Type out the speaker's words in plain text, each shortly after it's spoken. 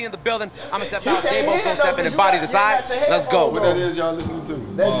In the building, I'm gonna step out. Dave both gonna step in and body the side. Let's go. What that is y'all listening to?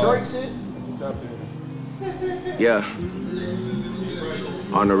 That Drake shit? Tap in. Yeah.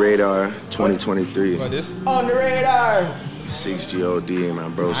 On the radar, 2023. What this? On the radar. 6GOD, my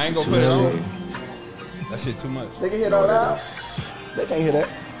bros. I ain't gonna put it on. That shit too much. They can hear that loud? They can't hear that.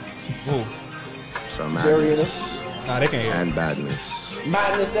 Who? Some madness. Nah, they can't hear. And badness.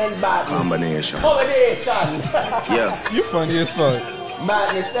 Madness and badness. Combination. Yeah. You funny as fuck.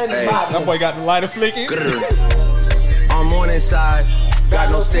 Madness and Hey. badness. That boy got the lighter flicking. On morning side, got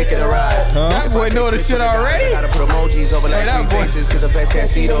no stick in the ride. That boy know the shit already. Gotta put emojis over like that three boy. faces, cause the feds can't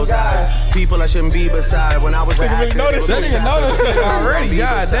see those eyes. People I shouldn't be beside. When I was Nigga really know this shit. That nigga know this shit already.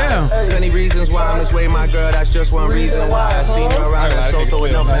 God damn. Plenty reasons why I'm this way, my girl. That's just one reason why. I seen her around the Soto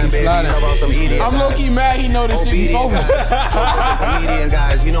enough, man, baby. Know about some idiot. I'm low-key mad he know this shit before me. Comedian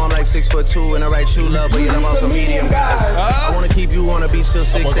guys, you know I'm like 6'2" and the right shoe love, but you know about some medium guys. I wanna keep you on the beach till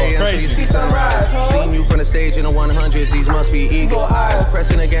 6 a.m. till you see sunrise. Seen you from the stage in the 100s, these must be eagle eyes.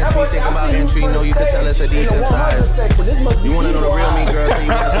 Pressing against me, thinking about entry, know you could tell us a decent size. You wanna know the real me, girl, so you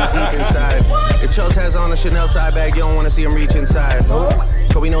wanna see deep inside. If Chubbs has on a Chanel side bag, you don't wanna see him reach inside.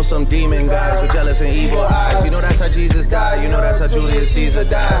 Cause we know some demon guys with jealous and evil eyes. You know that's how Jesus died, you know that's how Julius Caesar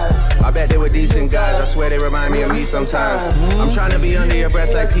died. I bet they were decent guys, I swear they remind me of me sometimes. I'm trying to be under your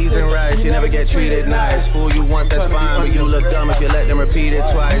breast like peas and rice. You never get treated nice. Fool you once, that's fine, but you look dumb if you let them repeat it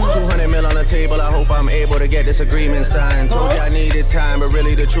twice. 200 mil on the table, I hope I'm able to get this agreement signed. Told you I needed time, but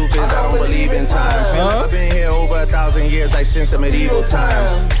really the truth is I don't believe in time. Feel like I've been here over 1,000 years, like since the medieval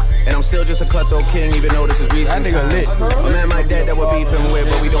times. And I'm still just a cutthroat king, even though this is recent That nigga times. lit. A man like that we're beefing with,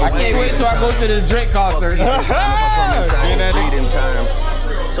 but we don't. I can't wait till I go to this Drake concert.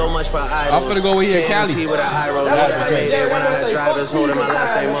 So much for idols. I'm finna go with here, Cali. With a high roll. I made it when I had drivers holding my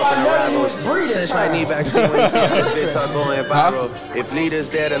last name up in the rivals. Cinch my knee vaccine when you see these bits are going viral. If leaders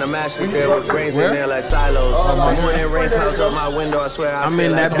dead and the masters there with brains in there like silos. The morning rain clouds up my window, I swear I feel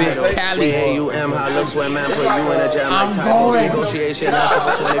in like that bit, Cali. J-A-U-M, how it looks when man put you in a jam like typos. Negotiation, that's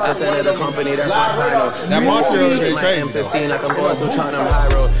for 20% of the company, that's my final. That Montreal shit My crazy. M15 like I'm going through Tottenham High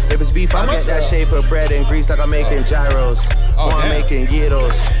Road. If it's beef, I get that shade for bread and grease like I'm making gyros. Or I'm making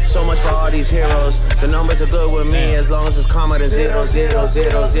gyros. So much for all these heroes. The numbers are good with me as long as it's calmer than 0, 0,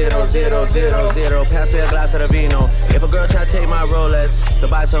 0, 0, 0, 0, 0. Pass me a glass of the vino. If a girl try to take my Rolex to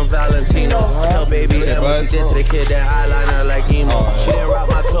buy some Valentino, I tell baby M what she did to the kid that eyeliner like emo. She didn't rock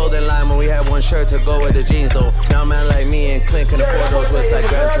my clothing line when we had one shirt to go with the jeans though. Now a man like me and Clint can afford those whips like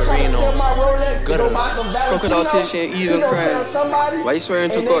Gran Torino. Crocodile tears, she ain't even crying. Why you swearing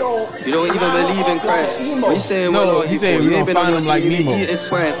to God? You don't even believe in Christ. What you saying? No, he saying we you ain't gonna been on find your him like TV, Nemo. eating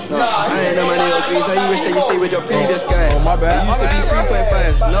swine. No, I ain't no money on trees. Now you wish that you stay with your previous guy. Oh, my bad. You used to be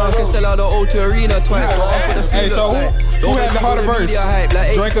 3.5s. Now I can sell out the O2 Arena twice. But ask what the Hey, feed so looks like. who Don't had make the me harder go to verse? media hype.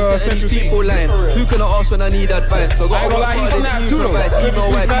 Like Drake 80% or of Central these C? people lying. Who can I ask when I need advice? So I ain't gonna lie, he snapped too, though. Email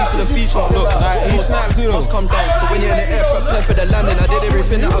white piece for the feature. Look, He snapped too, must though. come down. So when you're in the air, prepare for the landing. I did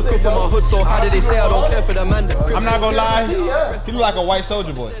everything that I could for my hood. So how did they say I don't care for the man? I'm not gonna lie, he look like a white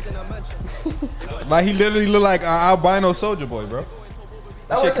soldier boy. Like he literally look like an albino soldier boy, bro.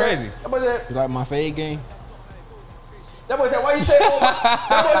 That shit crazy. You like my fade game? That boy said, why you say, oh my,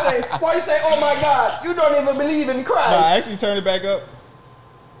 that boy say, why you say, oh my God, you don't even believe in Christ. Nah, I actually turned it back up.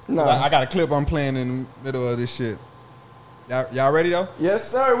 No. I got a clip I'm playing in the middle of this shit. Y'all ready though? Yes,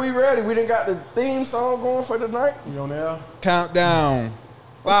 sir, we ready. We done got the theme song going for tonight. You on there? Countdown.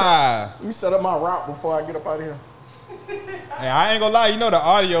 5. Let me set up my route before I get up out of here. Hey, I ain't gonna lie, you know the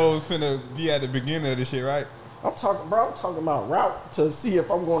audio is finna be at the beginning of this shit, right? I'm talking about route to see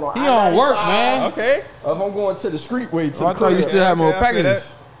if I'm going on. He on work, man. Okay. If I'm going to the streetway to I the thought you crib. still had more Okay, I feel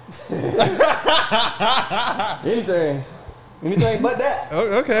packages. Anything but that.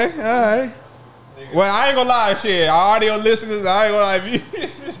 Oh, okay, all right. Well, I ain't gonna lie, shit. Our audio listeners, I ain't gonna lie.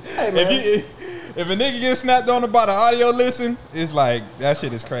 If a nigga gets snapped on about an audio listen, it's like, that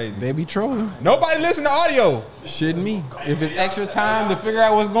shit is crazy. They be trolling. Nobody listen to audio. Shouldn't me. If it's extra time to figure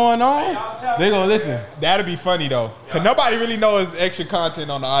out what's going on, they gonna listen. That'd be funny, though. Because nobody really knows extra content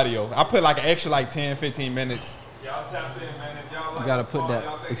on the audio. I put like an extra like 10, 15 minutes. Y'all tapped in, man. If y'all You gotta put that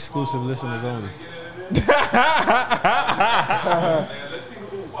exclusive listeners only.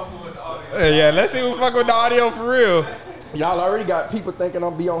 Yeah, let's see who fucking with the audio for real. Y'all already got people thinking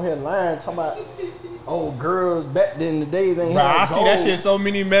I'm be on here lying, talking about old girls back in the days ain't Bro, I have see goals. that shit so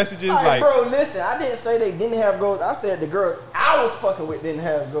many messages. Like, bro, listen, I didn't say they didn't have goals. I said the girls I was fucking with didn't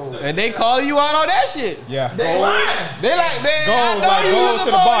have goals. And they calling you out on that shit. yeah. They lying. They like, man, Goals, I know like, you goals used to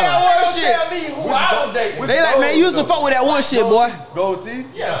to the fuck with bottom. that one Tell shit. me who I was dating. They like, man, you used to fuck with that one shit, boy. Gold tee?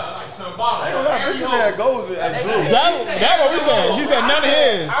 Yeah, like to the bottom. I ain't gonna lie, bitches had goals at Drew. That what we said. He said none of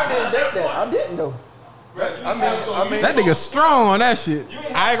his. I didn't date that. I didn't though. I mean, That nigga strong on that shit.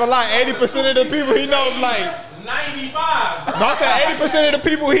 I ain't gonna lie, 80% of the people he knows like 95. No, I'm saying 80% of the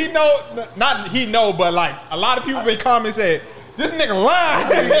people he know, not he know, but like a lot of people been commenting saying, this nigga lying.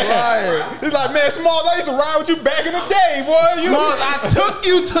 He's like, man, Smalls, I used to ride with you back in the day, boy. Smalls, I took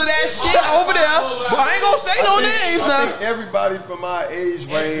you to that shit over there, but I ain't gonna say no names I now. think everybody from my age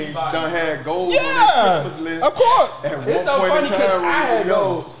range done had goals Yeah, on their Christmas list. of course. At It's so one point funny in because time when I we had were young.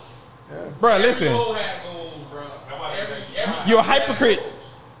 goals. Bro, listen, Goal had goals, bro. Every you're a hypocrite.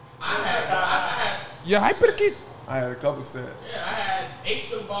 I had. You're a hypocrite. I had a couple sets. Yeah, I had 8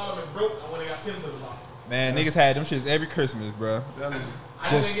 to the bottom and broke. I went and got 10 to the bottom. Man, niggas had them shits every Christmas, bro. I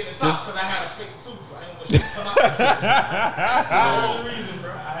didn't get the top because I had a fake tooth. I ain't gonna shit come out. That's the only reason,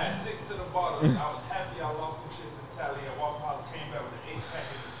 bro. I had 6 to the bottom. I was happy I lost some shits in Tally and Waffle House came back with an 8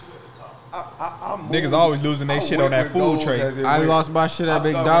 package and 2 at the top. Niggas always losing their shit on that food tray. I lost my shit at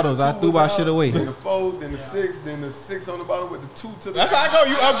Big Dotto's. I threw my shit away. Then the 4, then the 6, then the 6 on the bottom with the 2 to the. That's how I go.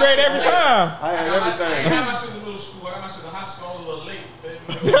 You upgrade every time. I had I ain't everything. had my shit in middle school. I got my shit in high school. I was a little late. Feel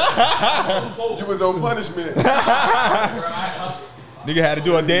me? You was on punishment. Bro, I had to hustle. Nigga had to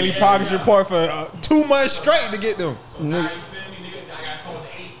do a daily progress report for 2 months straight to get them. So now, you feel me, nigga? I got to come with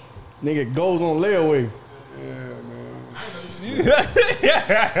the 8. Nigga goes on layaway. Yeah, man. I ain't know you.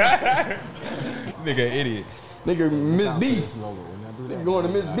 Nigga, idiot. Nigga, Miss B. Nigga going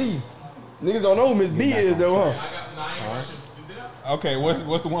to Miss B. Niggas don't know who Miss B is though, huh? I ain't got my shit. You did that? Okay,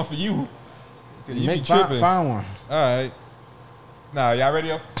 what's the one for you? 'Cause you be Make tripping. find one. All right. Nah, y'all ready?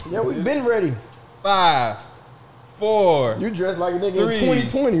 Yo? Yeah, we been ready. 5, 4, You dressed like a nigga 3. in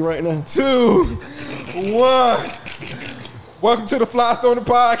 2020 right now. 2, 1. Welcome to the Flystoner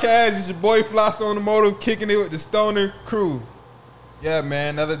podcast. It's your boy Flystoner Motive kicking it with the Stoner crew. Yeah,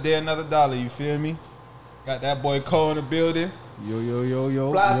 man, another day, another dollar. You feel me? Got that boy Cole in the building. Yo.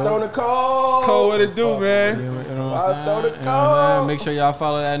 Flystoner Cole. Cole, what it do, man? You know what I'm Flystoner saying? You know what I'm Cole. saying? Make sure y'all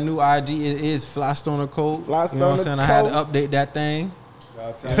follow that new IG. It is Flystoner Code. You know what I'm Flystoner saying? I had to Code. update that thing.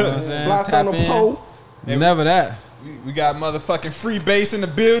 Y'all You know what I'm saying? Tap Flystoner in. Poe. Never that. We got motherfucking free bass in the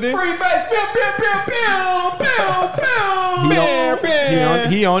building. Free base. Pew, pew, pew, pew, pew, pew.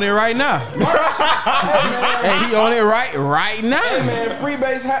 He on it right now. And he on it right now. Hey man, free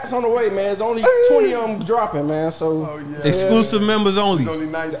base hats on the way, man. It's only 20 of them dropping, man. So Oh, yeah. Exclusive members only. There's only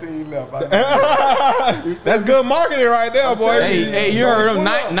 19 left. I That's good marketing right there, boy. Hey, you heard him.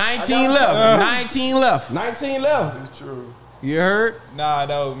 19 left. 19 left. 19 left. It's true. You heard? Nah,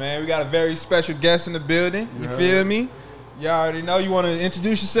 though, man. We got a very special guest in the building. You feel me? Y'all already know. You want to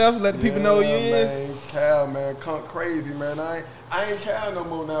introduce yourself? Let the people know who you is. Man, Cal, man, Conch Krazy, man. I ain't Cal no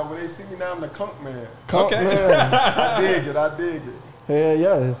more now. When they see me now, I'm the Conch man. Okay. Man. I dig it. Hell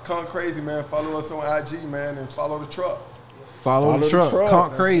yeah. Conch Krazy, man. Follow us on IG, man, and follow the truck. Follow the truck.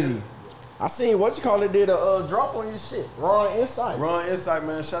 Conch Krazy. I seen did a drop on your shit. Ron Insight. Ron Insight,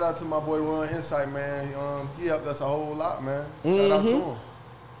 man. Shout out to my boy Ron Insight, man. He helped us a whole lot, man. Shout out to him.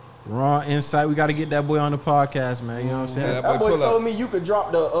 Raw Insight. We got to get that boy on the podcast, man. You know what I'm saying? Yeah, That boy pull told up. me you could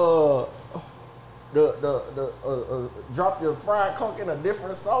drop drop your fried conch in a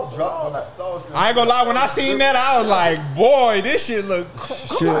different sauce. and all Drop the that. sauce. I ain't gonna lie. When I seen that, I was like, boy, this shit look.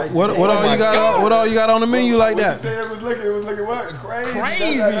 Shit. What all you got? What all you got on the menu like What you that? say it was looking what? Crazy.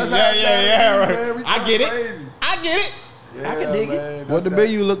 Crazy. That's how it Yeah, gotta be, right. man. We I going get it. crazy. I get it. Yeah, I can dig it. man, What that's the that-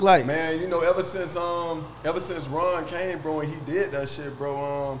 menu look like? Man, you know, ever since Ron came, bro, and he did that shit,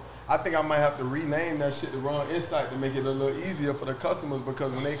 bro, I think I might have to rename that shit to Ron Insight to make it a little easier for the customers,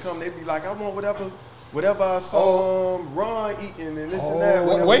 because when they come, they be like, I want whatever I saw Ron eating and this and that.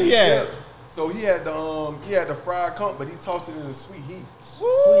 whatever Where he at? did. So he had the fried conch, but he tossed it in a sweet heat. Sweet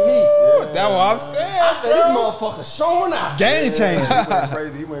heat. That's what I'm saying. I said this motherfucker showing out. Game changer. He went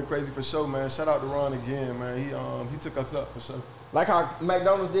crazy. He went crazy for sure, man. Shout out to Ron again, man. He took us up for sure. Like how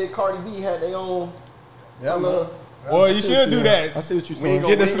McDonald's did. Cardi B had their own. Yeah, man. Boy, you should do I that. see what you're We saying. ain't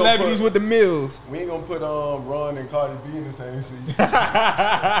Get the we ain't gonna celebrities put- with the meals. We ain't gonna put Ron and Cardi B in the same season. But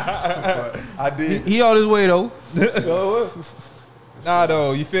I did. He on his way though. Nah,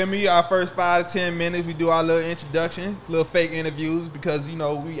 though, you feel me? Our first 5 to 10 minutes, we do our little introduction, little fake interviews, because, you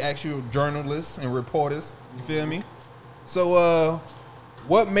know, we actual journalists and reporters. You feel me? So,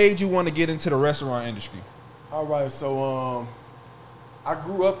 what made you want to get into the restaurant industry? All right, so I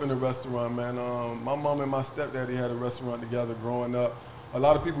grew up in the restaurant, man. My mom and my stepdaddy had a restaurant together growing up. A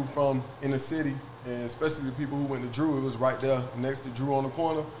lot of people from in the city, and especially the people who went to Drew, it was right there next to Drew on the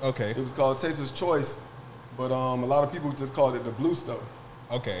corner. Okay. It was called Taster's Choice, but a lot of people just called it the Blue Stove.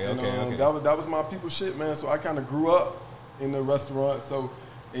 Okay. And, that was my people shit, man. So I kind of grew up in the restaurant. So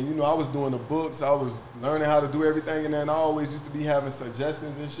And, you know, I was doing the books. I was learning how to do everything. And then I always used to be having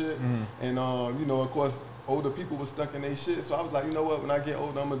suggestions and shit. And, you know, of course, older people were stuck in their shit. So I was like, you know what? When I get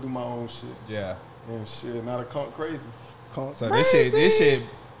older, I'm going to do my own shit. Yeah. And shit, not a Conch crazy. So this shit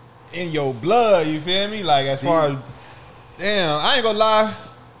in your blood, you feel me? Like, as far as, damn, I ain't gonna lie.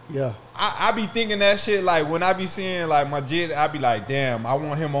 Yeah. I be thinking that shit, like, when I be seeing, like, my jit, I be like, damn, I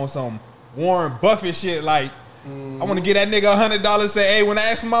want him on some Warren Buffett shit, like, I want to get that nigga $100. Say, hey, when I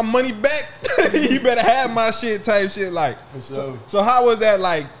ask for my money back, you better have my shit type shit. Like, so how was that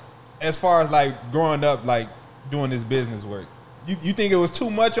like, as far as like growing up, like doing this business work? You think it was too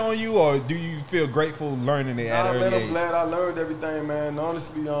much on you, or do you feel grateful learning it at early age? I'm glad I learned everything, man.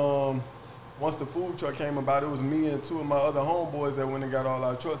 Honestly, once the food truck came about, it was me and two of my other homeboys that went and got all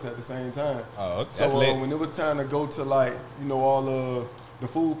our trucks at the same time. Oh, okay. So when it was time to go to like, you know, all the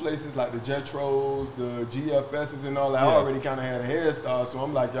food places like the Jetros, the GFSs and all that, I already kind of had a head start. So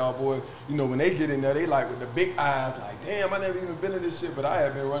I'm like, y'all boys, you know, when they get in there, they like with the big eyes, like, damn, I never even been in this shit, but I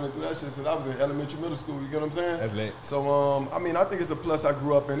had been running through that shit since I was in elementary, middle school. You get what I'm saying? That's lit. So I mean, I think it's a plus. I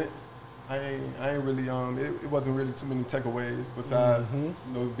grew up in it. I ain't really it wasn't really too many takeaways besides you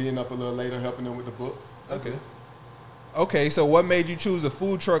know, being up a little later, helping them with the books. That's it. Okay, so what made you choose a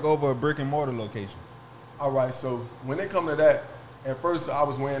food truck over a brick and mortar location? All right, so when it come to that, at first I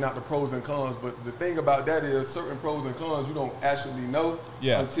was weighing out the pros and cons, but the thing about that is certain pros and cons you don't actually know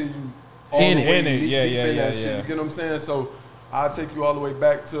until you in it. Deep in that shit. You get what I'm saying? So I'll take you all the way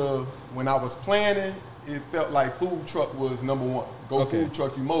back to when I was planning. It felt like food truck was number one. Go food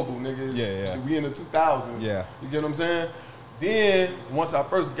truck, you mobile, nigga. Yeah. We in the 2000s. Yeah. You get what I'm saying? Then, once I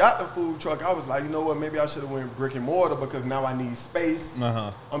first got the food truck, I was like, you know what, maybe I should have went brick and mortar because now I need space.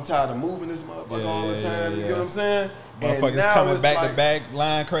 I'm tired of moving this motherfucker all the time. You get what I'm saying? Motherfuckers coming back to back,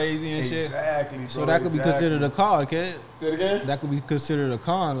 line crazy and shit. Exactly, bro. So that could be considered a con, can it? Say it again? That could be considered a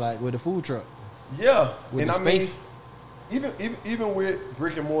con, like with a food truck. Yeah. With and the I mean, space. even with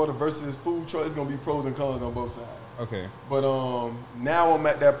brick and mortar versus food truck, it's gonna be pros and cons on both sides. Okay. But now I'm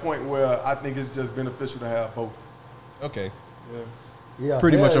at that point where I think it's just beneficial to have both. Okay. Yeah.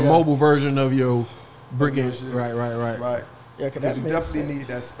 Pretty much a mobile version of your brick and right. Right. Yeah, because you definitely need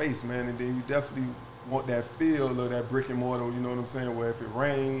that space, man, and then you definitely want that feel of that brick and mortar. You know what I'm saying? Where if it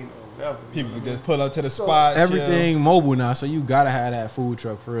rain or whatever, people can just pull up to the spot. Everything mobile now, so you gotta have that food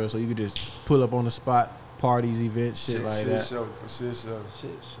truck for real. So you could just pull up on the spot, parties, events, shit like that. Shit show.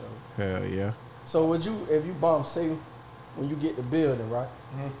 Hell yeah. So would you, if you say when you get the building, right?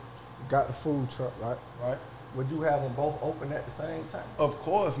 You got the food truck, right? Right. Would you have them both open at the same time? Of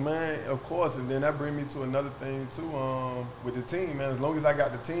course, man. Of course. And then that brings me to another thing, too, with the team, man. As long as I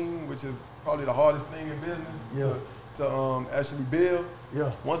got the team, which is probably the hardest thing in business to actually build.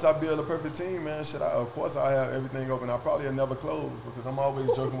 Yeah. Once I build a perfect team, man, of course I have everything open. I probably will never close because I'm always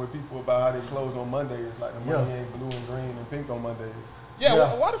joking with people about how they close on Mondays. Like the money ain't blue and green and pink on Mondays.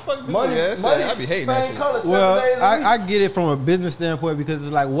 Yeah, why the fuck do that shit? I be hating that shit. Color, well, I get it from a business standpoint because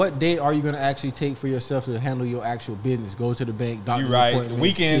it's like, what day are you going to actually take for yourself to handle your actual business? Go to the bank, doctor's appointments.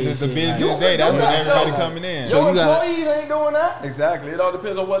 Weekends is the busiest day. That's when everybody coming in. So your employees ain't doing that? Exactly. It all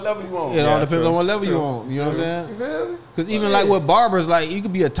depends on what level you on. It all depends on what level you on. You know what I'm saying? You feel me? Because even like with barbers, like you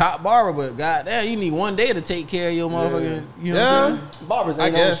could be a top barber, but goddamn, you need one day to take care of your motherfucking. You know what I'm saying? Barbers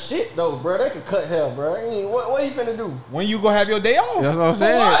ain't no shit though, bro. They can cut hair, bro. What you finna do? When you gonna have your day off? That's what I'm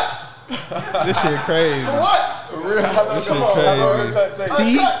saying. This shit crazy. For what? This shit crazy.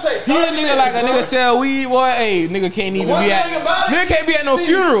 See, he a nigga like a nigga sell weed, boy. Hey, nigga can't even be at. Nigga can't be at no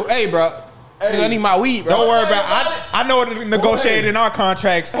funeral. Hey, bro. Nigga, I need my weed, bro. Don't worry about it. I know what to negotiate in our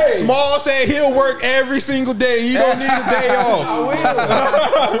contracts. Small said he'll work every single day. He don't need a day off.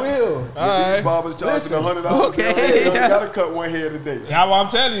 I will. All right. Barbers charging $100. Okay. You gotta cut one head a day. That's what I'm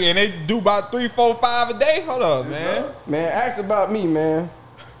telling you. And they do about 3, 4, 5 a day. Hold up, man. Man, ask about me, man.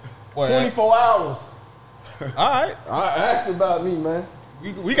 What, 24 hours. All right. Ask about me, man.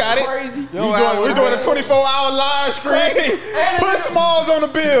 We got it. Crazy. We're doing a 24-hour live stream. Put Smalls on the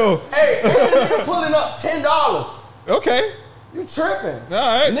bill. Hey, nigga pulling up $10. Okay. You tripping. All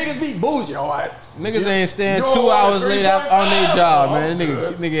right. Niggas be bougie, all right. Niggas ain't staying 2 hours late on their job, man.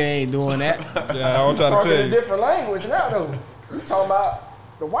 Nigga ain't doing that. Yeah, I'm trying to tell you. Talking a different language now, though. You talking about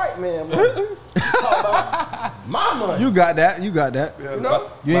the white man, bro. You talking about my money. You got that. You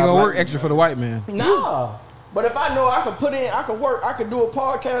know? You ain't gonna work extra for the white man. Nah. But if I know I could put in, I could work, I could do a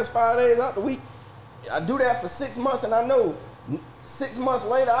podcast 5 days out the week. I do that for 6 months, and I know 6 months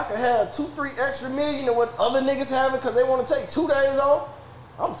later I could have 2, 3 extra million than what other niggas having because they want to take 2 days off.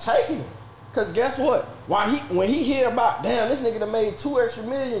 I'm taking it. Cause guess what? When he hear about, damn, this nigga done made 2 extra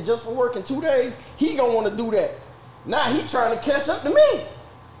million just for working 2 days, he gonna want to do that. Now he trying to catch up to me.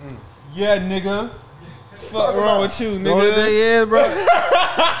 Yeah, nigga. Fuck wrong with you, nigga? What they is, bro. It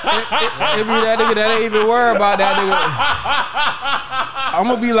be that nigga that ain't even worried about that nigga. I'm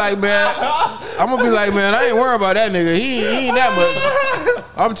gonna be like, man, I ain't worried about that nigga. He ain't that much.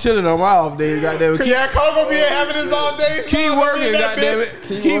 I'm chilling on my off days, goddamn it. Yeah, Cole gonna be having his off days. Keep working, goddamn it.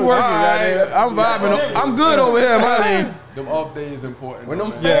 Keep working, goddamn it. I'm vibing. I'm good over here, my name. Them off days is important. When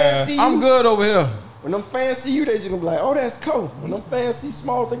them fans see you, I'm good over here. When them fans see you, they just gonna be like, oh, that's cool. When them fans see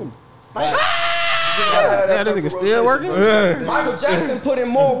Smalls, they gonna Yeah, this nigga still working? Michael Jackson put in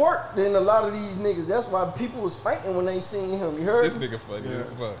more work than a lot of these niggas. That's why people was fainting when they seen him. You heard? This nigga funny as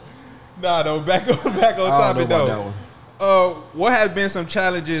fuck. Nah, though, back on topic though. What has been some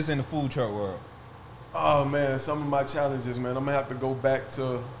challenges in the food truck world? Oh man, some of my challenges, man. I'm gonna have to go back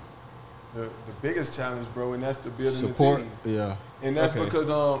to the biggest challenge, bro, and that's the building Support. the team. Yeah. And that's because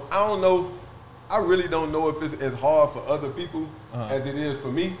I don't know. I really don't know if it's as hard for other people as it is for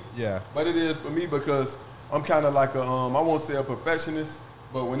me. Yeah. But it is for me because I'm kind of like I won't say a perfectionist,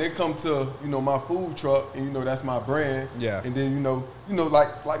 but when it come to, my food truck and that's my brand. Yeah. And then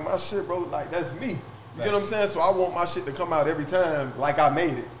like my shit, bro, like that's me. You get what I'm saying? So I want my shit to come out every time like I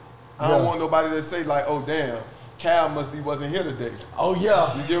made it. I don't want nobody to say like, oh damn, Cal wasn't here today. Oh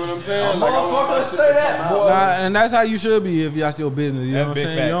yeah. You get what I'm saying? Motherfuckers say that, boy. Nah, and that's how you should be if y'all still business. You know what I'm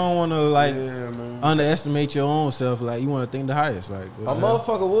saying? Fact. You don't want to underestimate your own self. Like you want to think the highest. Like a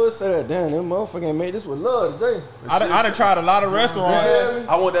motherfucker would say that. Damn, them motherfucker ain't made this with love today. I done tried a lot of restaurants.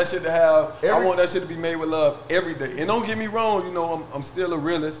 I want that shit to have. I want that shit to be made with love every day. And don't get me wrong. I'm still a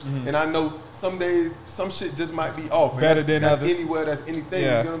realist, and I know some days some shit just might be off. Better than that's others. Anywhere, that's anything.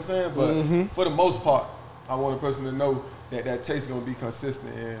 Yeah. You know what I'm saying? But for the most part, I want a person to know that taste gonna be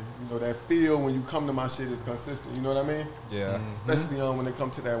consistent, and that feel when you come to my shit is consistent. You know what I mean? Yeah. Especially when it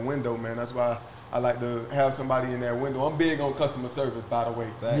comes to that window, man. That's why I like to have somebody in that window. I'm big on customer service, by the way.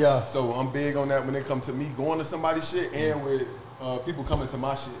 Yeah. So I'm big on that when it comes to me going to somebody's shit and with people coming to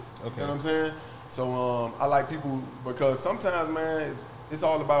my shit. Okay. You know what I'm saying? So I like people because sometimes, man, it's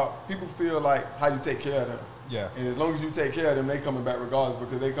all about people feel like how you take care of them. Yeah. And as long as you take care of them, they coming back regardless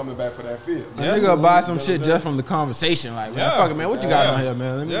because they coming back for that feel. Yeah. You gotta buy some shit just from the conversation. Like, man, fuck it, man. What you got on here,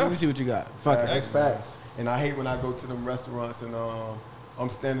 man? Let me see what you got. Fuck it. That's facts. And I hate when I go to them restaurants and I'm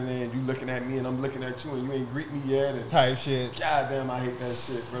standing there and you looking at me and I'm looking at you and you ain't greet me yet. And Type shit. God damn, I hate that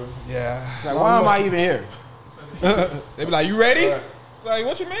shit, bro. Yeah. It's like, why am I even here? They be like, you ready? Like,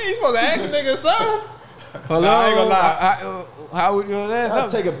 what you mean? You supposed to ask a nigga something? Hello? Nah, I ain't gonna lie. How would you know that? I'll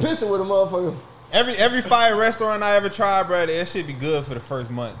take a picture with a motherfucker. Every fire restaurant I ever tried, bro, that shit be good for the first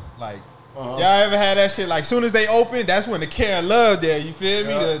month. Like, y'all ever had that shit? Like, soon as they open, that's when the care and love there. You feel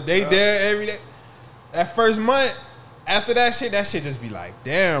me? They there every day. That first month, after that shit just be like,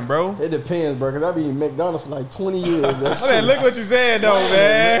 damn, bro. It depends, bro, because I be in McDonald's for like 20 years. I mean, look what you said, though,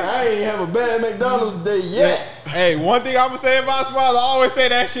 man. I ain't have a bad McDonald's day yet. Hey, one thing I'm going to say about Smiles, I always say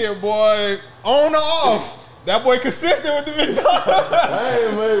that shit, boy, on or off. That boy consistent with the McDonald's. Hey,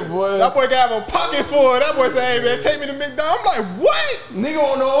 man, boy. That boy can have a pocket full. That boy say, hey, man, take me to McDonald's. I'm like, what? Nigga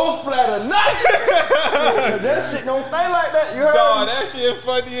on the old flat or nothing. That shit don't stay like that. You heard Dog, me? that shit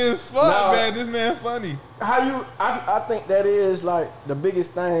funny as fuck, man. This man funny. I think that is like the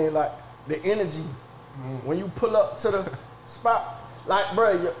biggest thing, like the energy. When you pull up to the spot, like,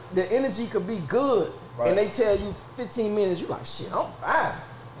 bro, the energy could be good. Right. And they tell you 15 minutes, you like, shit, I'm fine.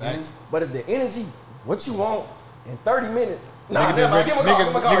 Thanks. But if the energy, what you want in 30 minutes,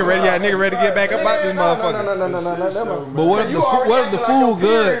 nigga ready to get back up out this motherfucker. No. But what if the food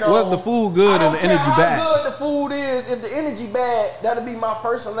good? What if the food good and the energy bad? How good the food is, if the energy bad, that'll be my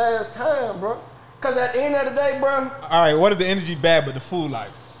first and last time, bro. Cause at the end of the day, bro. All right, what if the energy bad, but the food like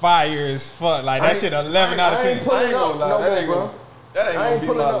fire as fuck? Like that shit 11 out of 10. I ain't pulling up no more, bro. That ain't gonna be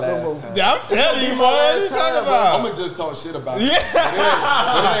my last time. I'm telling you, boy. What you talking about? I'm gonna just talk shit about it.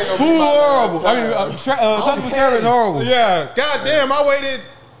 Yeah. Food horrible. I mean, customer service horrible. Yeah. God damn, I waited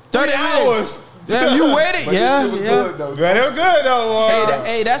 30 hours. Damn, you waited? But Yeah, this shit was good, though. Man, it was good though.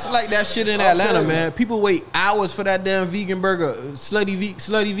 Hey, that's like that shit in Atlanta, man. People wait hours for that damn vegan burger. Slutty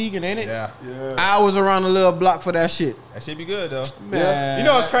vegan, ain't it? Yeah. Hours around the little block for that shit. That shit be good though. Man. You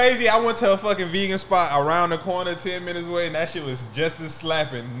know what's crazy? I went to a fucking vegan spot around the corner 10 minutes away, and that shit was just as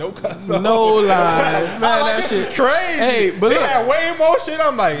slapping. No custom. No lie. Man, like, that this shit is crazy. Hey, but they look, had way more shit.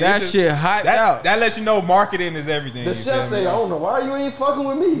 I'm like, that shit hyped out. That lets you know marketing is everything. The chef say, I don't know why you ain't fucking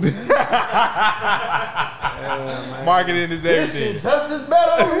with me. Marketing is This everything. shit just as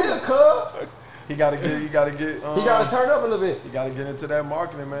bad over here, cuz. He gotta get. He gotta turn up a little bit. You gotta get into that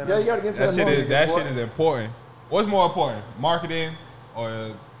marketing, man. Yeah, you gotta get into that marketing. That shit is important. What's more important, marketing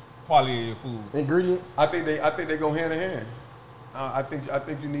or quality of your food? Ingredients. I think they go hand in hand. I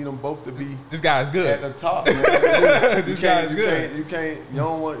think you need them both to be. This guy's good at the top. Man. This guy's good. You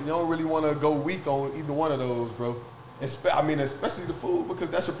don't really want to go weak on either one of those, bro. Especially the food because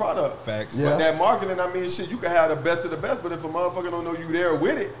that's your product. Facts. But that marketing, shit, you can have the best of the best, but if a motherfucker don't know you there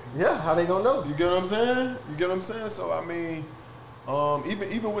with it, how they gonna know? You get what I'm saying? So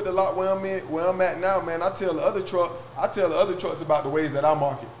even with the lot where I'm at now, man, I tell the other trucks about the ways that I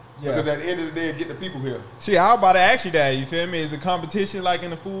market. Yeah. Because at the end of the day, get the people here. See, I was about to ask you that. You feel me? Is it competition like in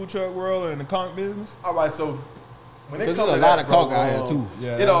the food truck world or in the conch business? All right, so when there's a lot of conch out here too.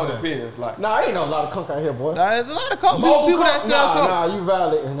 Yeah, it all depends. Like, ain't no lot of conch out here, boy. There's a lot of conch people that sell conch. You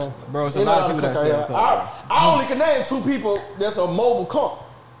violating that. Bro, it's a lot of people that sell conch. I only can name 2 people that's a mobile conch.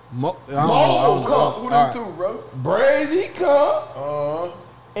 Mobile conch. Who them 2, bro? Brazy conch.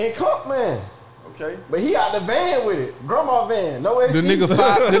 And conch man. Okay. But he out the van with it. Grandma van. No AC. The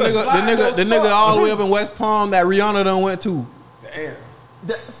nigga all the way up in West Palm that Rihanna done went to. Damn.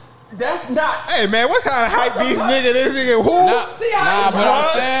 That's not. Hey man, what kind of hype beast nigga this nigga who? See how but I'm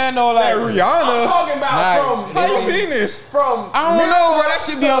saying though, like Rihanna. I'm talking about from. How you seen this? From. I don't know, bro. That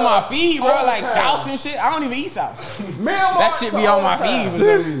shit be on my feed, bro. Like sauce and shit. I don't even eat sauce. That shit be on my feed.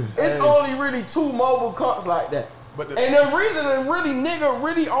 It's only really 2 mobile conchs like that. And the reason that nigga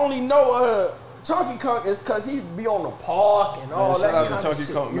really only know Chunky Conch is because he be on the park and all that kind of shit. Shout out to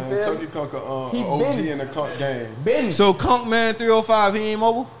Chunky Conch, man. Chunky Conch, OG in the conch game. So Conch Man 305, he ain't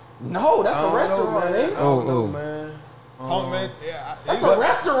mobile? No, that's a restaurant, ain't it? I don't know, man. Conch Man, that's a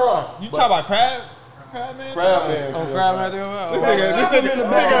restaurant. You talk about Crab Man? Crab Man. Oh, Crab Man. This nigga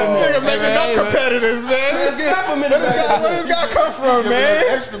making up competitors, man. Where this guy come from, man?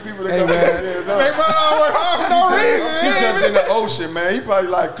 Extra people that come in. Make my arm work hard for no reason. He just in the ocean, man. He probably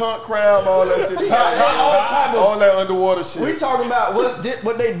like conch crab, all that shit. All that underwater shit. We talking about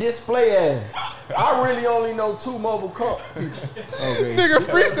what they display as. I really only know 2 mobile conch people. Nigga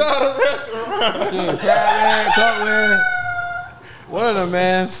freestyle the restaurant. Shit, Crab Man, Conch Man. One of them,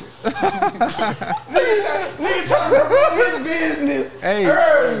 man. Nigga trying to run his business. Hey,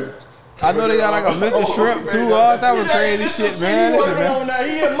 I know they got like a Mr. Shrimp too. All type of crazy shit, man.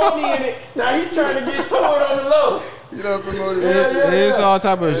 He had money in it. Now he trying to get to it on the low. You know, promoted. It's all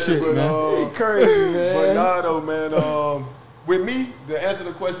type of shit, man. He crazy, man. But nah, though, man. With me, to answer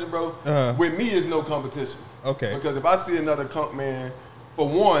the question, bro, with me is no competition. Okay. Because if I see another conch man, for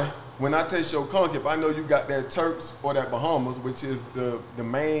one, when I taste your conch, if I know you got that Turks or that Bahamas, which is the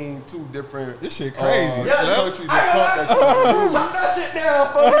main 2 different this shit crazy. countries of conch that you shut that shit down,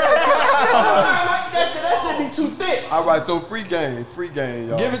 folks. That shit be too thick. All right, so free game,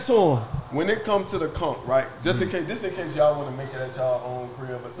 y'all. Give it to him. When it comes to the conch, right? Just in case y'all want to make it at y'all own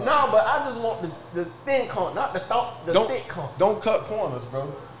crib or something. No, but I just want the thin conch, not the thick conch. Don't cut corners, bro.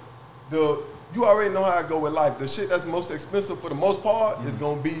 You already know how I go with life. The shit that's most expensive for the most part is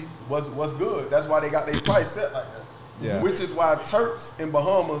gonna be what's good. That's why they got their price set like that. Yeah. Which is why Turks and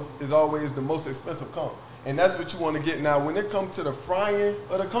Bahamas is always the most expensive conch. And that's what you want to get. Now, when it comes to the frying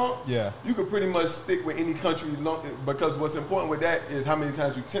of the conch, you can pretty much stick with any country because what's important with that is how many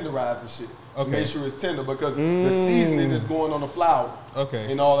times you tenderize the shit. Okay. Make sure it's tender because the seasoning is going on the flour.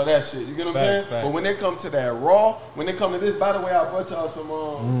 Okay. And all of that shit. You get what I'm saying? Facts. But when it comes to that raw, when it comes to this, by the way, I brought y'all some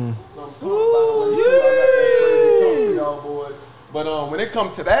conch, by the way, too. I got that crazy conch for y'all boys. But when it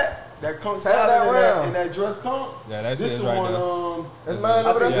comes to that conch salad and that dressed conch, that's this it the right one, there. That's mine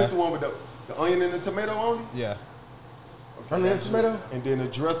over there? This the one with the onion and the tomato only? Yeah. Onion and tomato? And then the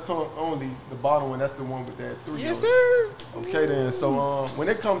dressed conch only, the bottom one, that's the one with that 3 Yes, on sir. it. Okay then, so when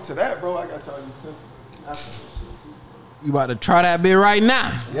it comes to that, bro, I got y'all utensils. You about to try that bit right now?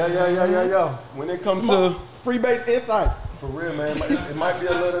 Yeah. When it comes to Freebase Insight. for real, man, it might be a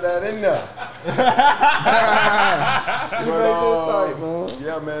little of that in there. Freebase Insight, man.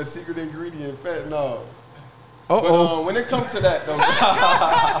 Yeah, man, secret ingredient, fentanyl. Uh-oh. When it comes to that, though.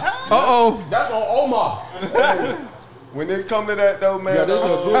 Uh-oh. That's on Omar. Hey, when it come to that, though, man. Yeah, this is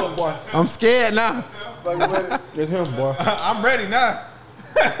a good one, boy. I'm scared now. It's him, boy. I'm ready now.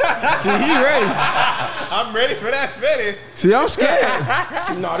 See, he ready. I'm ready for that fitty. See, I'm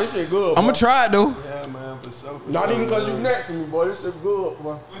scared. Nah, this shit good, I'm going to try it, though. Yeah, man, for sure. Not even because you next to me, boy. This shit good,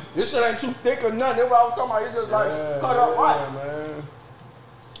 boy. This shit ain't too thick or nothing. That's what I was talking about. It's just like cut up right. Yeah, man.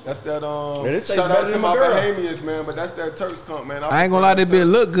 That's that, this shout out to my girl. Bahamians, man, but that's that Turks conch, man. I ain't going to lie, that bit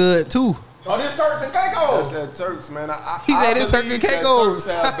look good, too. Oh, this Turks and Caicos. That's that Turks, man. He said this Turks and Caicos.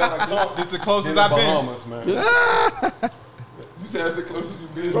 This is the closest I've been. Bahamas, man. You said that's the closest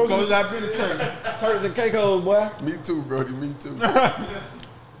you've been. Closest I've been to Turks. Turks and Caicos, boy. Me too, Brody. Me too.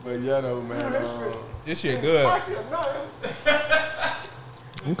 But yeah, though, man. This shit good.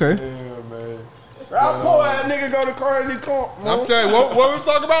 Okay. Yeah, man. That poor ass nigga go to Krazy Conch. I'm telling you, what we was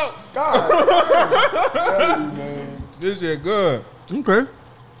talking about? God. Man. This shit good. Okay.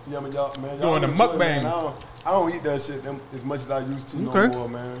 Yeah, man, y'all Doing the enjoy it, mukbang. man. I don't eat that shit as much as I used to Okay. no more,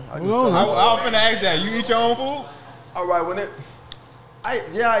 man. I I was finna ask that. You eat your own food? All right,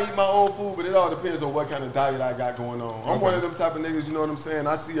 I eat my own food, but it all depends on what kind of diet I got going on. I'm one of them type of niggas, you know what I'm saying?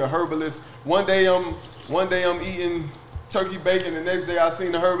 I see a herbalist. One day I'm eating turkey bacon, the next day I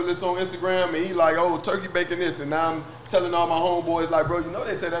seen the herbalist on Instagram, and he like, oh, turkey bacon this, and now I'm telling all my homeboys like, bro, you know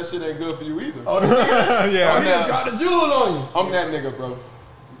they say that shit ain't good for you either. Oh, the nigga. Yeah. He done dropped the jewel on you. I'm that nigga, bro. You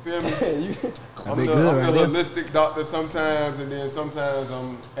feel me? I'm the holistic doctor sometimes, and then sometimes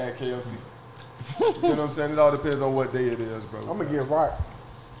I'm at KFC. You know what I'm saying? It all depends on what day it is, bro. I'm gonna get right.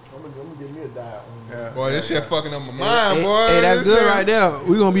 I'm gonna give me a diet. Yeah. Boy, this shit fucking up my mind, boy. Hey, that's This good shit- right there.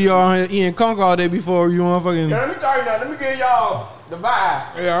 We gonna be all here eating conch all day before you motherfucking. Yeah, let me tell you now. Let me give y'all the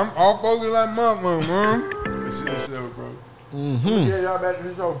vibe. Yeah, I'm all focused like motherfucker, man. That shit show, bro. Yeah, y'all back to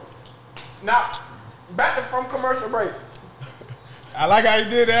the show. Now, back to from commercial break. I like how you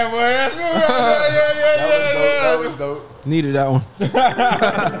did that, boy. That's good right there. Yeah. That was dope. Needed that one.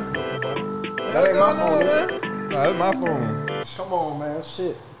 That ain't my phone, man. man. Nah, that's my phone. Come on, man.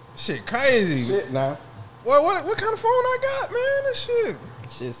 Shit crazy. Shit now. What kind of phone I got, man? This shit.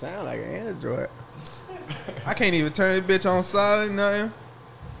 Shit sound like an Android. I can't even turn this bitch on silent, nothing.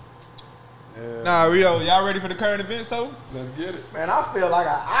 Yeah. Nah, Rito, y'all ready for the current events, though? Let's get it. Man, I feel like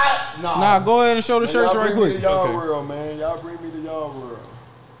Nah, go ahead and show the Man, shirts y'all right bring me quick. to y'all Okay. world, man. Y'all bring me to y'all world.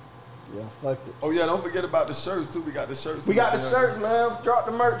 Yeah, fuck it. Oh yeah, don't forget about the shirts too. We got the shirts. We got the shirts, man. Drop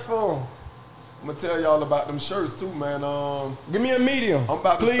the merch for them. I'm gonna tell y'all about them shirts too, man. Give me a medium. I'm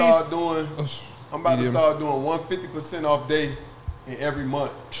about to please. start doing. I'm about Medium. to start doing 150% off day in every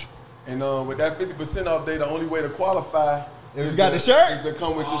month. And with that 50% off day, the only way to qualify You got the shirt? is to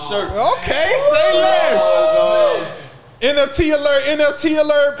come with your shirt. Okay, say less. NFT alert, NFT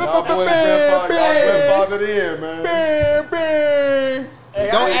alert. Y'all boys grandfathered in, man. Bang, bang. Hey,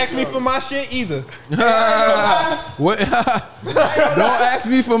 Don't I ain't ask me for my shit either. What? Don't ask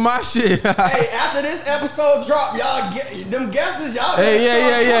me for my shit. Hey, after this episode drop, y'all get them guesses, y'all. Hey,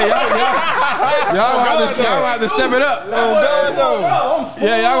 yeah. Y'all gonna have to step it up.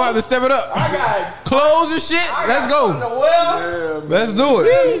 Yeah, y'all gonna have to step it up. I got Clothes and shit. Let's go. Yeah, Let's do it.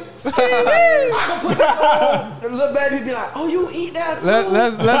 I can put this on. The little baby be like, "Oh, you eat that too?"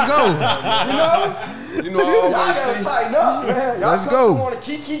 Let's go. You know, I Y'all always gotta see, tighten up, man. Y'all Let's go. Want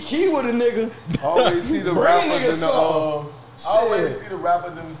to key with a nigga? I always see the Bring rappers niggas and the. some. I always see the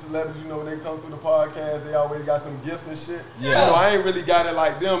rappers and the celebrities. You know, when they come through the podcast, they always got some gifts and shit. Yeah. You know, I ain't really got it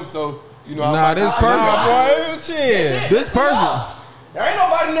like them, so you know. Nah, this perfect. Nah, boy, shit. This perfect. There ain't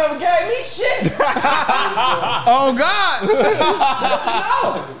nobody never gave me shit. Oh God.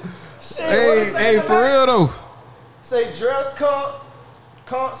 Shit, what it say Hey, in the for back? real though. Say dress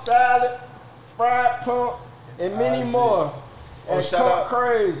conch salad, fried pump, and many more. Oh, And shout Conch out-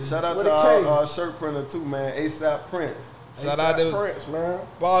 Krazy. Shout out with to a K. our shirt printer too, man. ASAP Prince. Shout out to Prince, man.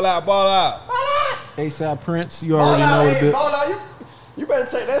 Ball Out, Ball Out. ASAP Prince, you already know the bit. Ball out, you better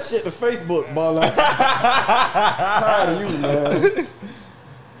take that shit to Facebook, ball out. Tired of you, man.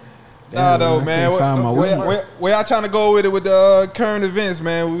 Nah, though, I man. can't find my weed. Where y'all trying to go with it with the current events,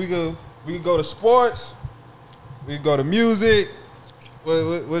 man? We can go to sports. We can go to music.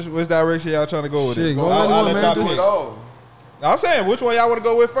 Which direction y'all trying to go with Shit, it? go I'll on, let man. y'all Just- pick. Oh, I'm saying, which one y'all want to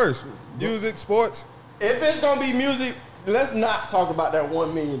go with first? Music, sports? If it's gonna be music, let's not talk about that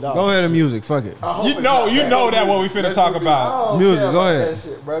 $1 million. Go ahead and music. Fuck it. I hope You it's know not that what we finna talk I about. don't Music, care go about ahead. That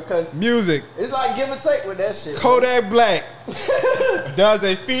shit, bro, cause Music. it's like give or take with that shit. Kodak Black does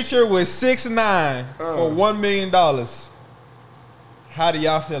a feature with 6ix9ine for $1 million. How do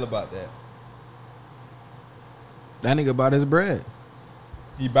y'all feel about that? That nigga bought his bread.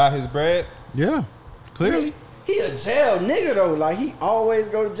 He buy his bread? Yeah, clearly. He a jail nigga though. Like he always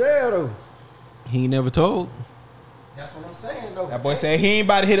go to jail though. He ain't never told. That's what I'm saying though. That boy said he ain't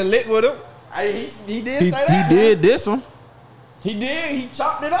about to hit a lick with him. He did He say that. did diss him. He did. He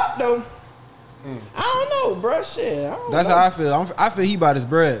chopped it up though. I don't know, bro. Shit. I don't That's know. how I feel. I feel he bought his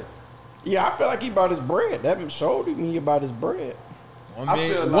bread. Yeah, I feel like he bought his bread. That showed me he bought his bread. I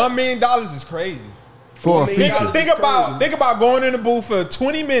feel like- $1 million is crazy. For a Think- feature. This Think is about going in the booth for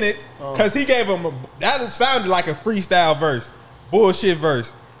 20 minutes because he gave him that sounded like a freestyle verse, bullshit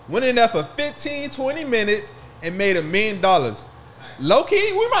verse. Went in there for 15, 20 minutes and made $1 million. Low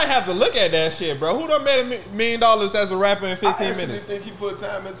key, we might have to look at that shit, bro. Who done made $1 million as a rapper in 15 I actually minutes? think he put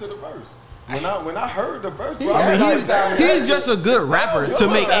time into the verse. When I heard the verse, bro, I mean, he's just a good rapper to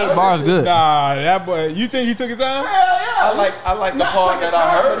make 8 bars good. Nah, that boy. You think he took his time? Hell yeah. I like the part that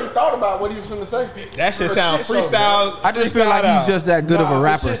I heard. But he thought about what he was finna say. That shit sound freestyle. I just feel like he's just that good of a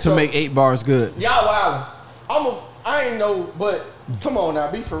rapper to make 8 bars good. Y'all wildin'. I ain't know, but come on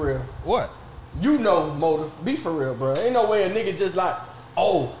now, be for real. What? You know motive. Be for real, bro. Ain't no way a nigga just like,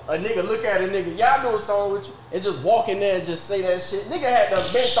 oh, a nigga look at a nigga. Y'all do a song with you and just walk in there and just say that shit. Nigga had the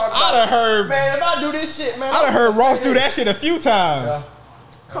been thought about. I done heard. Man, if I do this shit, man. I done heard Ross do that shit a few times. Yeah.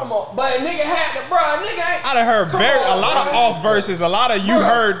 Come on, but a nigga had the, bro. A nigga ain't. I done heard a lot of off verses. A lot of you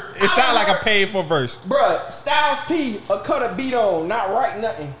heard. It sound like a paid for verse. Bruh, Styles P, cut a beat on, not write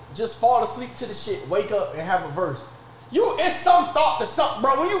nothing. Just fall asleep to the shit, wake up and have a verse. It's some thought to something,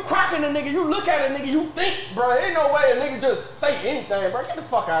 bro. When you cracking a nigga, you look at a nigga, you think, bro. Ain't no way a nigga just say anything, bro. Get the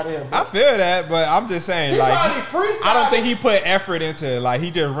fuck out of here, bro. I feel that, but I'm just saying, He like, probably I don't think he put effort into it. Like,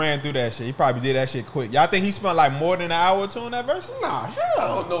 he just ran through that shit. He probably did that shit quick. Y'all think he spent like more than an hour or two on that verse? Nah, hell. I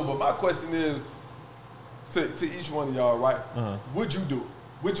don't know, but my question is to each one of y'all, right? Would you do it?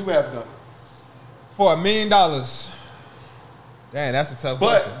 Would you have done it? For $1 million. Damn, that's a tough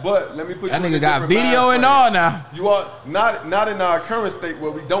question. But let me put That you in nigga a got different video mind and frame. all now. You are not in our current state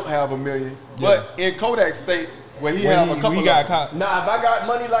where we don't have $1 million, but in Kodak's state where he have a couple. We got caught. Nah, if I got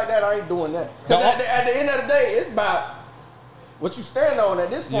money like that, I ain't doing that. Cause at the end of the day, it's about what you stand on at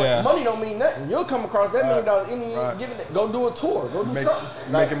this point. Yeah. Money don't mean nothing. You'll come across that $1 million given it. Go do a tour. Go do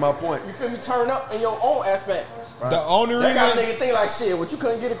something. Making my point. You feel me? Turn up in your own aspect. Right. The only That got a reason. nigga think like shit. What you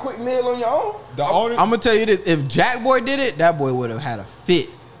couldn't get a quick meal on your own? I'm gonna tell you this: if Jack Boy did it, that boy would have had a fit.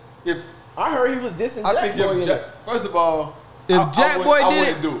 If I heard he was dissing I Jack think Boy. if Jack, first of all, If Jack Boy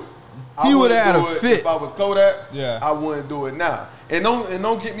did it, do it. he would have had a wouldn't do it fit. If I was Kodak, Yeah. I wouldn't do it now. And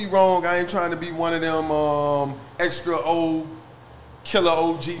don't get me wrong, I ain't trying to be one of them extra old killer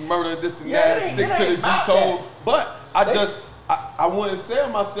OG murder this and Yeah, that, it stick ain't to the G about code. that. But I wouldn't sell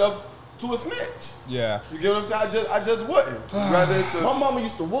myself to a snitch. Yeah. You get what I'm saying? I just wouldn't. Rather it's My mama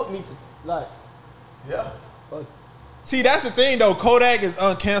used to whoop me for like. yeah. See, that's the thing though. Kodak is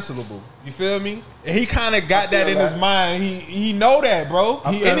uncancelable. You feel me? And he kind of got that in his mind. He know that, bro.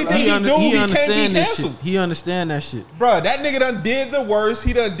 Anything he can't be canceled. He understand that shit. Bro, that nigga done did the worst.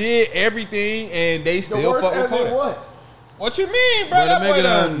 He done did everything, and they The still worst fuck with as in Kodak. what? What you mean, bro? But That the boy nigga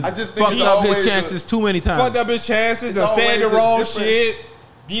done I just think fucked it's up his always chances too many times. fucked up his chances, It's done said the always a wrong different- shit,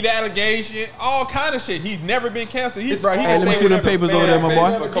 beat allegation, all kind of shit. He's never been canceled. He's It's bro. He all- can Hey, let me say see them whatever. papers over there, my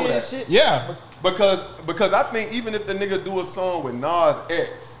boy. For Kodak. Shit. Yeah. Because I think even if the nigga do a song with Nas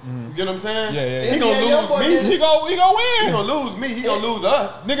X, you get what I'm saying? Yeah. He gonna Yeah, lose boy, me. yeah. He gonna He win. gonna lose me. He gonna lose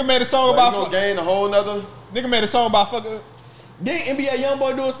us. Nigga made a song But he about gonna gain a whole nother. nigga made a song about fucking Did NBA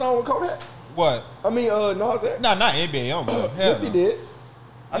Youngboy do a song with Kodak? what? I mean, Nas X. Nah, not NBA Youngboy. Yes, he did.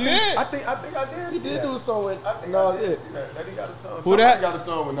 I You think did? I did. He see did that. do a song with I think I Nas did X. see that. That he got a song. Who that? Somebody got a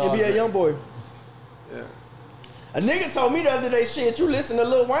song with Nas NBA X. Youngboy. Yeah. A nigga told me the other day, shit, you listen to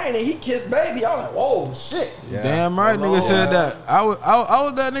Lil Wayne and he kissed Baby. I was like, whoa, shit. Yeah. Damn right, nigga said that. I was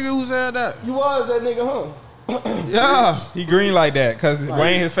that nigga who said that. You was that nigga, huh? Yeah. He green like that because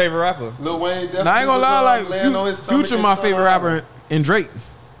Wayne his favorite rapper. Lil Wayne definitely. Now I ain't gonna lie, was, like laying on his stomach Future and my stuff. favorite rapper and Drake.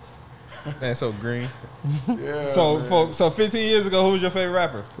 Man, so green. Yeah. So 15 years ago, who was your favorite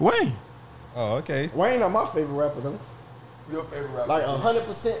rapper? Wayne. Oh, okay. Wayne not my favorite rapper, though. Your favorite rapper? Like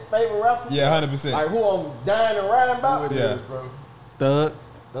 100% favorite rapper? Yeah, 100%. Like who I'm dying and riding about? Who it Yeah. is, bro? Thug.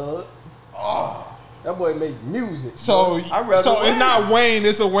 Thug. Oh. That boy make music. So I'd rather so it's Wayne. not Wayne.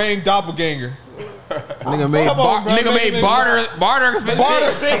 It's a Wayne doppelganger. Nigga made Come on, bro. nigga made barter Barter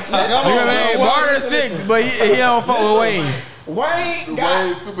six. Nigga made barter 6, but he don't fuck with Wayne. Wayne got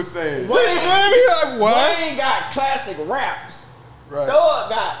Wayne Super Saiyan. Like, what? Wayne got classic raps. Right. Thug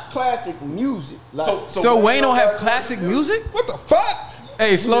got classic music. Like, So Wayne don't have classic music? What the fuck?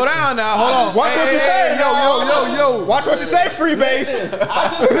 Hey, slow down now. Hold on. Watch what you say. Yo. Watch what you say, Freebase.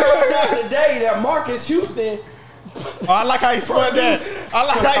 I just found out today that Marcus Houston Oh, I like how you spun that. I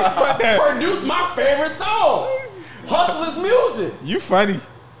like how you spun that. produced my favorite song, Hustler's Music. You funny.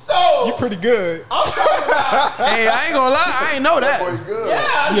 So You pretty good. I'm talking about, Hey, I ain't gonna lie. I ain't know Boy, that. good. yeah,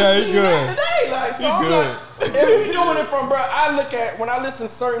 I just Yeah, he seen good. that today. Like, so He I'm good. like, if we doing it from, bro, I look at when I listen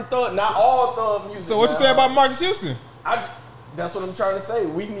to certain Thug, not all Thug music. So what you man. say about Marcus Houston? That's what I'm trying to say.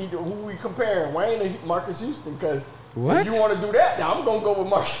 We need to, who we comparing, Wayne and Marcus Houston? Because What? if you want to do that, then I'm gonna go with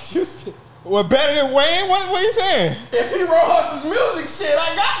Marcus Houston. Well, better than Wayne? What you saying? If he wrote Hustler's Music, shit,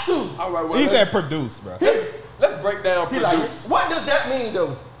 I got to. All right, well, He let's- said produce, bro. let's break down He produce. like, what does that mean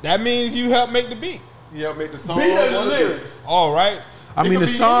though? That means you help make the beat. You help make the song. Beat of the one of lyrics. All right. I mean, could the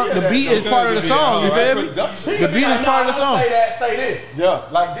be song, any of the that, beat though. is part of the song. You Alright. feel me? Production. The beat is part of the song. Say that, say this. Yeah,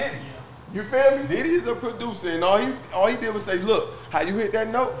 like Diddy. You feel me? Diddy's a producer, and all he did was say, "Look, how you hit that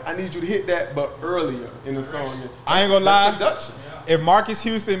note? I need you to hit that, but earlier in the song." I ain't gonna lie. Production. If Marcus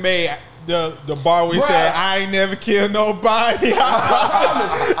Houston made the bar where he said, "I ain't never killed nobody,"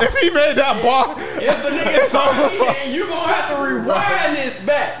 if he made that bar, if a nigga you gonna have to rewind this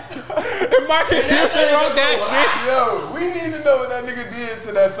back. If Marcus Houston wrote that Yo, we need to know what that nigga did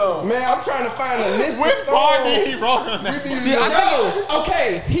to that song. Man, I'm trying to find a list shit, which of bar songs. did he wrote on that? See, I think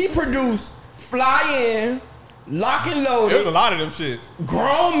Okay, he produced Fly In, Lock and It was Loaded, a lot of them shits.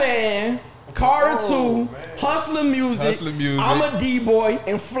 Grown Man, Carter 2, Hustler Music, I'm a D-Boy,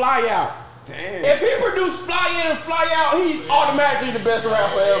 and Fly Out. Damn. If he produced Fly In and Fly Out, he's automatically the best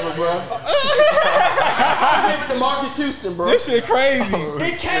rapper ever, bro. I give it to Marcus Houston, bro. This shit crazy.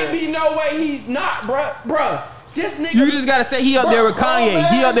 It can't be no way he's not, bro. This nigga. you just gotta say he up there with Kanye.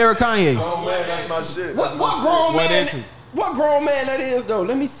 He up there with Kanye. Oh man, that's my shit. What grown What man? into? What grown man that is though?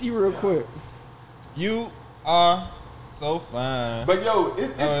 Let me see real quick. You are so fine. But yo, Oh,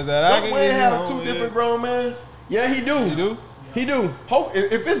 is that I don't can Wayne get have home, two yeah. different grown mans? Yeah, he do. You do? He do.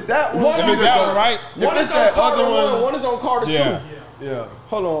 If it's that one, If it's that one, right? One If is it's on that Carter other 1. one- One is on Carter 2. Yeah. yeah.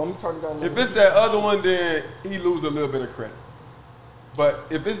 Hold on, let me turn it down. If it's that other one, then he lose a little bit of credit. But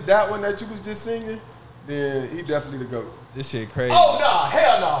if it's that one that you was just singing, then he definitely the GOAT. This shit crazy. Oh nah,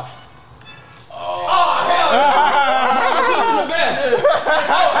 hell no. Oh hell no. She's the best.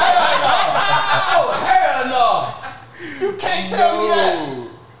 Oh hell no. You can't tell me that.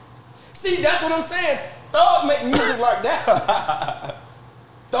 See, that's what I'm saying. Thug make music like that.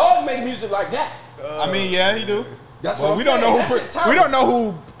 Thug make music like that. I mean, yeah, he do. That's Well, what we I'm don't saying. know who we don't know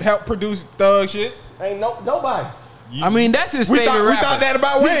who helped produce Thug shit. Ain't nobody. I mean, that's his We favorite thought rapper. we thought that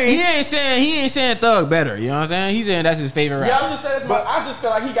about Wayne. He ain't saying Thug better. You know what I'm saying? He's saying that's his favorite Yeah, rapper. I'm just saying this. I just feel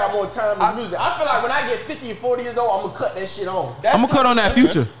like he got more time in music. I feel like when I get 50 or 40 years old, I'm gonna cut that shit on. I'm gonna cut on that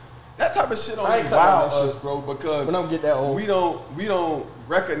Future. That type of shit I only ain't cutting wow that us, shit. bro, because When I'm get that old. we don't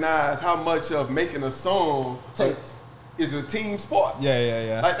recognize how much of making a song Takes. is a team sport.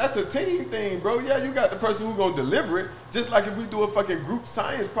 Yeah. Like that's a team thing, bro. Yeah, you got the person who gonna deliver it. Just like if we do a fucking group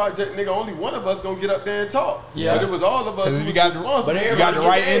science project, nigga, only one of us gonna get up there and talk. Yeah. But it was all of us Because who if was you got responsible. But you got the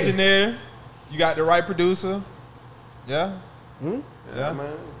right everybody- engineer, you got the right producer. Yeah. Yeah,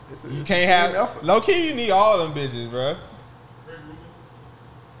 man. It's You it's can't a team have effort. low key. You need all them bitches, bro.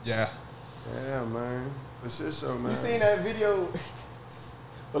 Yeah. Yeah, man. For shit show, man. You seen that video?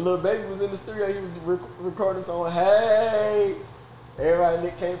 When Lil Baby was in the studio, he was recording song. Hey, everybody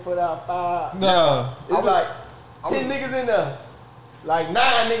Nick can't put out 5. No. It's like 10 niggas in there. Like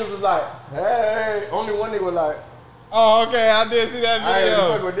 9 niggas was like, hey. Only one nigga was like, Oh, okay. I did see that I ain't fuck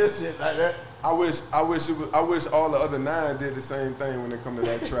video. with this shit like that. I wish all the other 9 did the same thing when it come to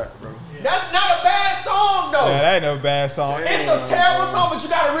that track, bro. That's not a bad song though. Yeah, that ain't no bad song. It's a terrible song, but you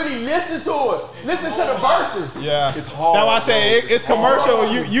gotta really listen to it. Listen to the verses. Yeah. It's hard, That's why I say bro. it's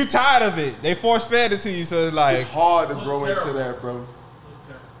commercial. You tired of it. They force fed it to you, so it's like It's hard to grow into that, bro.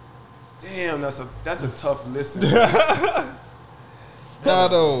 Damn, that's a tough listen. nah,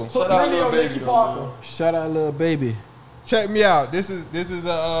 though. Put out Millie Lil on Baby, Nicky though, Parker. man. Shout out, little baby. Check me out. This is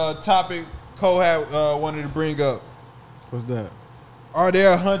a topic Cole had wanted to bring up. What's that? Are there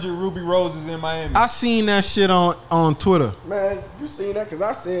 100 Ruby Roses in Miami? I seen that shit on Twitter, Man, you seen that? Cause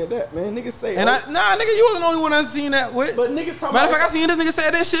I said that, man. Niggas say, and nigga, you wasn't the only one I seen that with. but niggas talking Matter of about fact, I seen this nigga say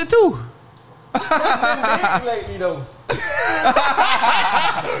that shit too. been big lately though.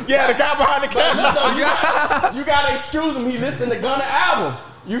 Yeah, the guy behind the camera. You gotta excuse him. He listened to Gunna album.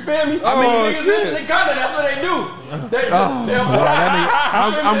 You feel me? Oh, niggas shit. listen to Gunna. That's what they do. I'm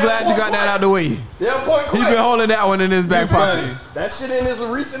glad you got that out the way. They'll point He quick. been holding that one in his back pocket. Funny. That shit in his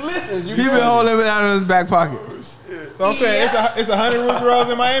recent listens. You He feel been me? holding it out in his back pocket. So I'm saying it's 100 Ruby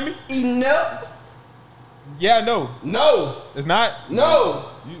Roses in Miami. Eating up? Yeah, no, No. it's not. No.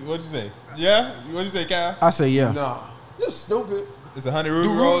 What'd you say? Yeah, what'd you say, Kyle? I say yeah. Nah. You stupid. It's 100 Ruby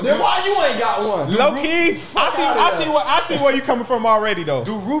Roses. Then why you ain't got one? Low key, outta I see where you coming from already though.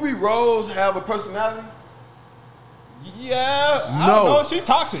 Do Ruby Rose have a personality? Yeah, I No. don't know. She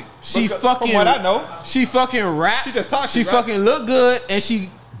toxic. She From fucking. what I know. She fucking rap. She just toxic, She right? fucking look good, and she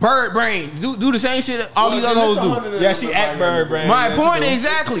bird brain. Do the same shit that all these other hoes do. Yeah, she act bird brain. My Yeah, she point do.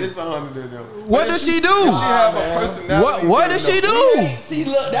 exactly. It's 100 of them. What does she do? If she have a personality. What then does no. she do? See,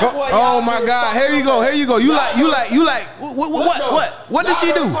 look, that's why. Oh y'all my been God! talking Here you go! about- Here you go! You like what does she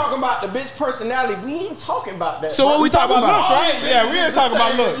Y'all do? been talking about the bitch personality. We ain't talking about that. So bro. what we talking about about? looks, right? Yeah, we is talking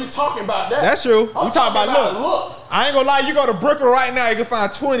about looks. If you talking about that, That's true. I'm We talking about looks. I ain't gonna lie. You go to Brooklyn right now, you can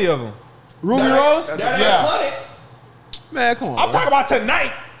find 20 of them. Ruby That Rose? ain't Yeah. 100. Man, come on. I'm talking about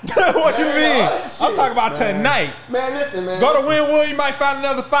tonight. What you mean? I'm talking about tonight. Man, listen, man. Go to Wynwood, you might find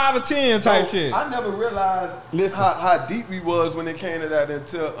another 5 or 10 type shit. I never realized how deep we was when it came to that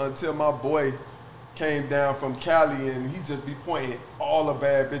until my boy came down from Cali and he just be pointing all the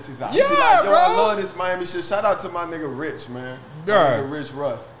bad bitches out. Yeah, he be like, yo, bro. I love this Miami shit. Shout out to my nigga Rich, man. My nigga Rich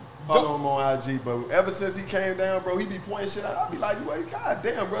Russ. Follow him on IG. But ever since he came down, bro, he be pointing shit out. I be like, wait,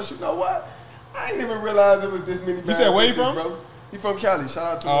 goddamn, bro, you know what? I ain't even realize it was this many bad You said where you bitches, from? bro. He from Cali. Shout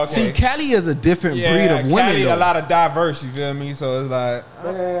out to him. See, Cali is a different breed of women. Cali though. a lot of diverse, you feel me? So it's like,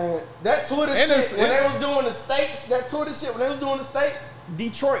 Man, that Twitter And shit, when they was doing the States,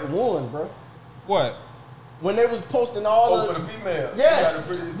 Detroit won, bro. what? When they was posting all for the the female. Yes,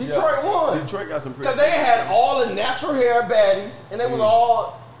 Detroit won. Detroit got some pretty. Because they had all the natural hair baddies, and they was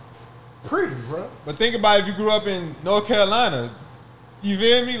all pretty, bro. But think about if you grew up in North Carolina. You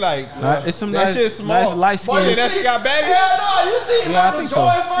feel me? Like, It's some that nice, shit small. nice light Boy, skin. that shit got baddies? Hell no, you see Yeah, I Michael think so.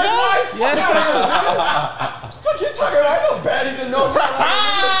 Jordan first wife? Yes, Fuck out of here, nigga. Fuck you talking about? Ain't no baddies in North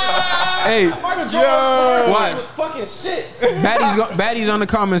Carolina. Hey, Michael Jordan watch. was fucking shit. baddies on the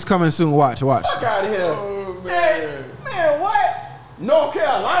comments coming soon. Watch. Fuck out of here. Oh, man. Man, what? North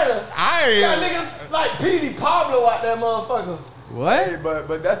Carolina? Got niggas like P.D. Pablo out there, motherfucker. What? Hey,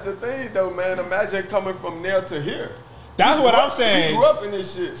 but that's the thing, though, man. Imagine coming from there to here. That's what I'm saying. We grew up in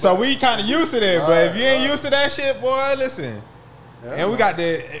this shit. So we kind of used to that, but if you ain't used to that shit, boy, listen. Yeah, And we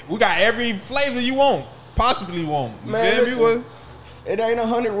got every flavor you want, possibly want. You Man, feel me? listen. It ain't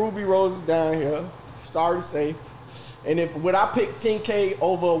 100 Ruby Roses down here. Sorry to say. And would I pick 10K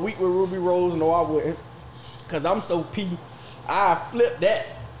over a week with Ruby Rose? No, I wouldn't. Cause I'm so I flip that.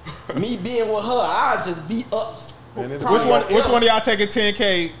 Me being with her, I just be up. Which one of y'all taking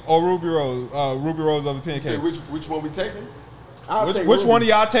 10K or Ruby Rose? Ruby Rose over 10K. Say which one we taking? Which one of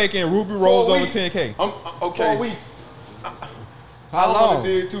y'all taking Ruby Rose over 10K? Okay. For a week. How I don't long? want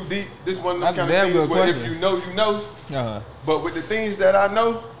to dig too deep. This one of That's them a kind damn of things good where question. if you know, you know. Uh-huh. But with the things that I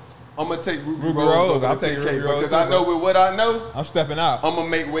know, I'm gonna take Ruby Ruby Rose Rose, over I'll the take 10K Ruby Rose because too, I know bro. with what I know, I'm stepping out. I'm gonna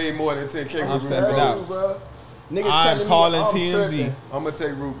make way more than 10K I'm with Ruby stepping Rose. out. Bro. Niggas I'm telling me calling I'm TMZ. tripping. I'm gonna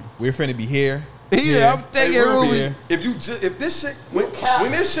take Ruby. We're finna be here. Yeah, I'm taking Hey, Ruby. Yeah. If this shit cap.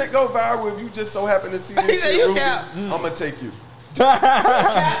 when this shit go viral, if you just so happen to see He this said shit, you Ruby, cap. I'm gonna take you.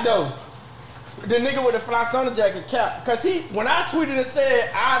 Cap though. The nigga with the Flystoner jacket cap. Cause when I tweeted and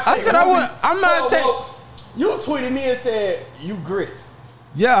said I said I would. I'm not taking. You tweeted me and said you grits.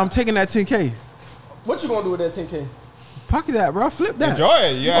 Yeah, I'm taking that 10K. What you gonna do with that 10K? Pocket that, bro. Flip that. Enjoy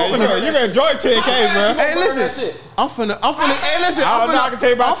it. Yeah, you gonna enjoy 10K, bro. Hey, listen. I'm finna. Hey, listen. I don't know, I can tell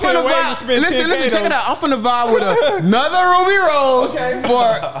you about 10 ways to spend 10K Listen, check it though. out. I'm finna vibe with another Ruby Rose Okay. for,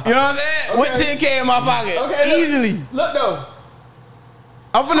 you know what I'm saying? With 10K in my pocket. Okay, Easily. Look though.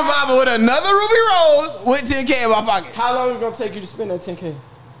 I'm finna vibe with another Ruby Rose with 10K in my pocket. How long is it gonna take you to spend that 10K?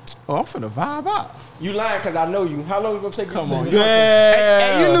 Oh, I'm finna vibe out. You lying because I know you. How long is it gonna take you to spend Yeah.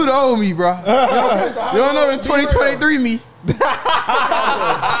 Hey, you knew the old me, bro. You don't know the 2023 me.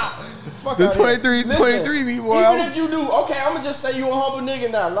 The 23 me, boy. Even if you do, okay, I'm gonna just say you a humble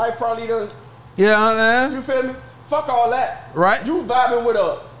nigga now. Life probably does. Yeah, man. You feel me? Fuck all that. Right. You vibing with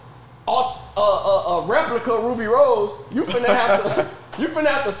a replica Ruby Rose. You finna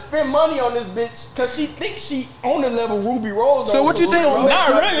have to spend money on this bitch because she thinks she on the level Ruby Rose. So what you think? Not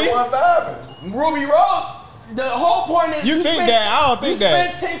really. Ruby Rose. The whole point is You think that? I don't think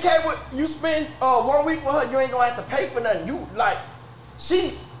that. You spend 10K with you spend 1 week with her. You ain't gonna have to pay for nothing. You like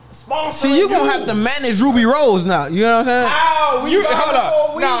she sponsoring. See, you gonna have to manage Ruby Rose now. You know what I'm saying? How? You hold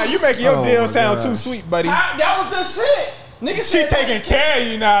up. Nah, you making your deal sound too sweet, buddy. That was the shit. Nigga She said taking care of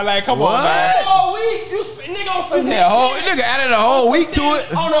you now. Like, come on, What? man. all week. You nigga on some Nigga added a whole week to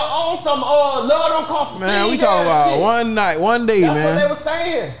it. On some love don't cost a thing. Man, we talking about shit. one night, one day, That's what they man. was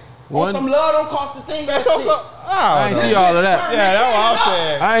saying. One- On some love don't cost a thing. That So, shit. I ain't see all of that. Yeah, that's what I'm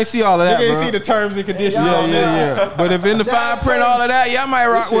saying. I ain't see all of that, You bro. ain't see the terms and conditions Yeah, on this. Yeah. But if in the fine print, all of that, y'all might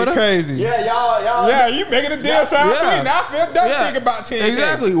rock Shit with her. crazy. Yeah, y'all. Yeah, you making a deal sound Yeah. sweet. Now I feel dumb Yeah. thinking about 10K.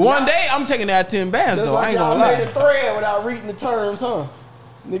 Exactly. One day, I'm taking that 10 bands, Just though. I like ain't y'all gonna made lie. a thread without reading the terms, huh?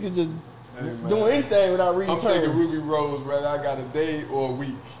 Niggas just doing anything without reading I'm terms. taking Ruby Rose whether I got a day or a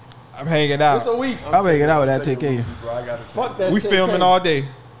week. I'm hanging out. It's a week. I'll make it out with that Taking 10K. Ruby, bro. I gotta Fuck that. We 10K. filming all day.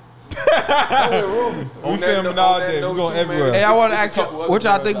 We On that filming note- all on that day. We note going too, man, everywhere. Hey, I want to There's a ask you, couple what other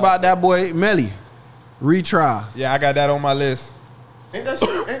y'all think girls about that boy, Melly? Retrial. Yeah, I got that on my list. Ain't that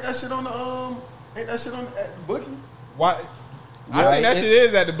shit on the bookie? Why? I Yeah, think that shit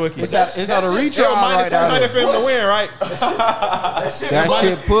is at the bookie. It's on the It retrial was right now. $300 for him to win, right? That shit That push.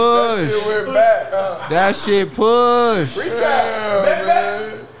 shit went back. That shit push. Yeah,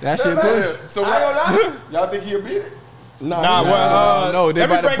 man. That shit push. So I ain't gonna lie. y'all think he'll beat it? No, they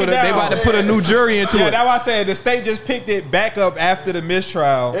about to put a new jury into it. Yeah, that's why I said the state just picked it back up after the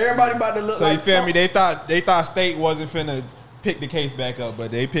mistrial. Everybody about to look so like you feel me? They thought state wasn't finna pick the case back up,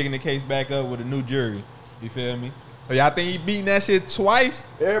 but they picking the case back up with a new jury. You feel me? So y'all think he beating that shit twice?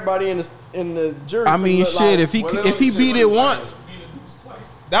 Everybody in the jury. I mean, shit. If he beat it once.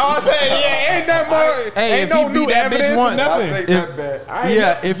 That's what I'm saying. Yeah, ain't nothing more. Hey, ain't no new evidence or nothing.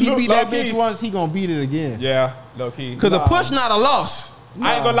 If he beat that bitch once, he gonna beat it again. Yeah, low key. Cause the push not a loss.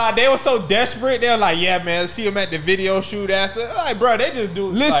 I ain't gonna lie, they were so desperate. They were like, yeah, man, see him at the video shoot after. Like, bro, they just do.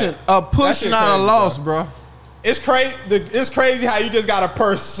 Listen, like, a push not crazy, a loss, bro. It's crazy. It's crazy how you just gotta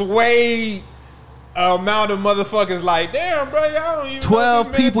persuade a amount of motherfuckers. Like, damn, bro, y'all don't even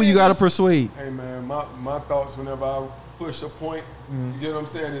 12 people you gotta persuade. Hey man, my thoughts whenever I push a point, you get what I'm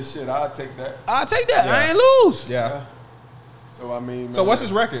saying? This shit, I'll take that. I'll take that. Yeah. I ain't lose. Yeah. So I mean, man, so what's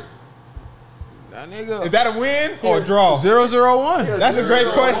his record? That nigga. Is that a win or a draw? 0-0-1. That's a great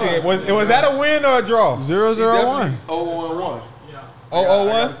question. Was that a win or a draw? 0-0-1. 0-1-1. 0-1-1. I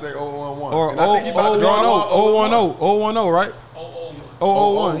gotta say 0-1-1. Or 0-1-0, right?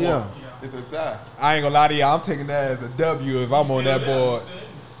 0-0-1, yeah. It's a tie. I ain't gonna lie to y'all. I'm taking that as a W if I'm on that board.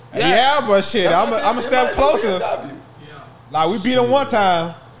 Yeah, but shit, I'm a step closer. Like we beat them one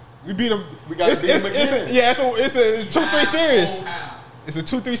time. We beat them. We got to beat them again. It's a 2-3 series. It's a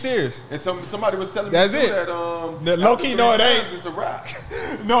 2-3 series. And somebody was telling me that's it. That low key, no, it ain't. It's a wrap.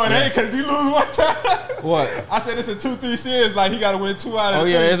 No, it ain't, because you lose one time. What? I said it's a 2-3 series. Like he got to win 2 out of 3.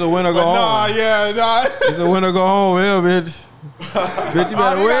 Oh yeah, it's a win or go home. Nah. It's a win or go home, yeah, bitch. Bitch, you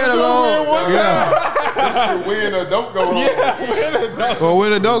better win or go home. Yeah. Win or don't go home. Yeah, win or don't. Or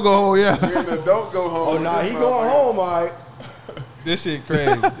win or don't go home, yeah. Win or don't go home. Oh nah, he going home, all right. This shit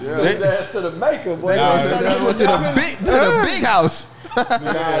crazy. Send his ass to the maker, boy. To the big house.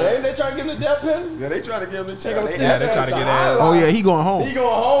 Ain't they trying to give him the death penalty? Yeah, they trying to give him the check. Yeah, they trying to get that. Oh yeah, he going home. He going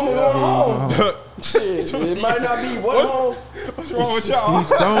home and going home. Shit, it might not be one home. What's wrong with y'all? He's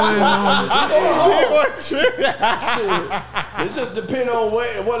going home. Shit. It just depends on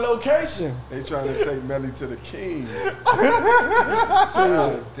what location. They trying to take Melly to the king.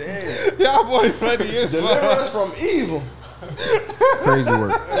 God damn. Y'all boy funny as Deliver us from evil. Crazy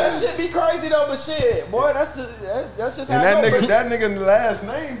work. That shit be crazy though, but shit, boy, that's just how. And that nigga last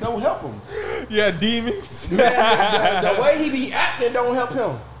name don't help him. Yeah, demons. Man, the way he be acting don't help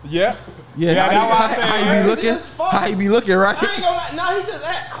him. Yeah. Yeah, how you be looking? How you be looking, right? I ain't gonna lie. Nah, he just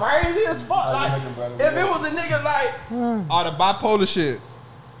act crazy as fuck. Like, if it was a nigga like all the bipolar shit.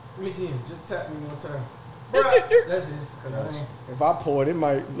 Let me see him. Just tap me one time. Bruh, that's it. If I pour it, it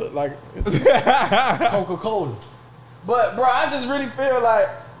might look like Coca-Cola. But bro, I just really feel like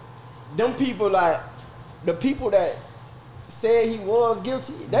them people, like the people that said he was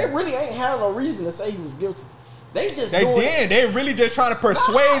guilty, they really ain't have no reason to say he was guilty. They really just trying to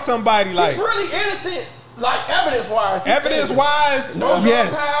persuade somebody. Like he's really innocent. Like evidence-wise. Evidence-wise, no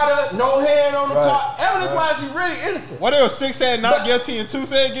yes. powder, no hand on the car. Evidence-wise, he's really innocent. What it was 6 said not guilty and 2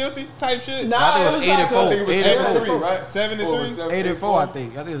 said guilty type shit? Nah, it was 8 and 4. 7-3, right? 7-3? 8 and 4, I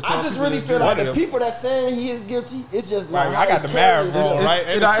think. I think it's 12. I just really feel like the people that saying he is guilty, it's just like I got the math wrong, right?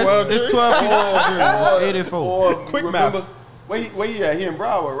 It's 12. 8 and 4. Quick math. Where he at? He in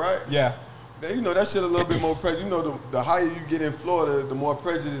Broward, right? Yeah. You know that shit a little bit more prejudice. You know, the higher you get in Florida, the more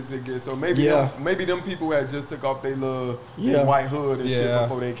prejudice it gets. So maybe them people had just took off their little white hood and shit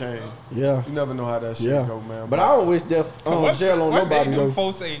before they came. Yeah. You never know how that shit go, man. But I don't wish jail on nobody though.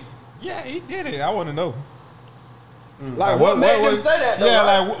 Folks say, yeah, he did it. I want to know. Like what made them say that though? Yeah,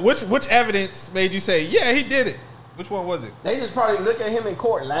 like which evidence made you say, yeah, he did it? Which one was it? They just probably look at him in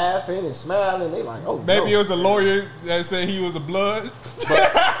court laughing and smiling. They like, oh, maybe it was the lawyer that said he was a blood.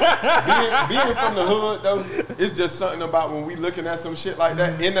 But being from the hood, though, it's just something about when we looking at some shit like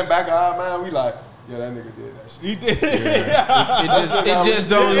that, in the back of our mind, we like, yeah, that nigga did that shit. He did. It just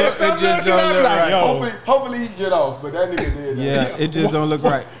don't look right. Yo. Hopefully he get off, but that nigga did that. Yeah, it just don't look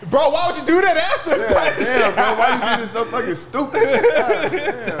right. Bro, why would you do that after? Damn, bro, why you getting so fucking stupid?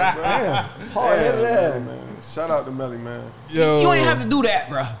 Damn, bro. Hard-headed man. Shout out to Melly, man. Yo. You ain't have to do that,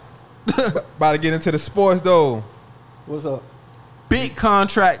 bro. About to get into the sports, though. What's up? Big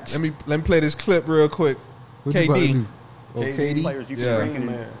contracts. Let me play this clip real quick. KD. KD. Players you can drink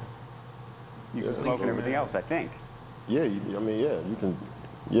and you can smoke and everything else, I think. Yeah, you can.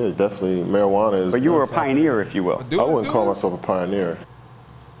 Yeah, definitely. Marijuana is. But you were a pioneer, if you will. I wouldn't call myself a pioneer.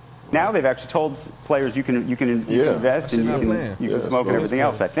 Now they've actually told players you can invest and you can smoke and everything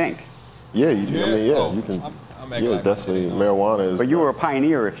else, I think. Yeah, you can. Yeah, definitely. Marijuana is. But you were a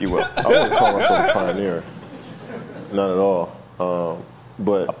pioneer, if you will. I wouldn't call myself a pioneer. Not at all.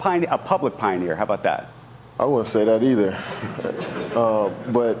 But a public pioneer. How about that? I wouldn't say that either.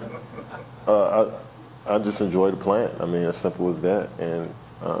 But I just enjoy the plant. I mean, as simple as that. And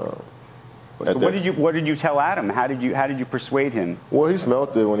so what did you tell Adam? How did you persuade him? Well, he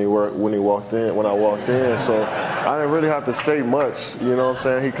smelled it when I walked in. So I didn't really have to say much. You know what I'm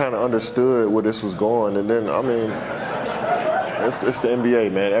saying? He kind of understood where this was going. And then, I mean, it's the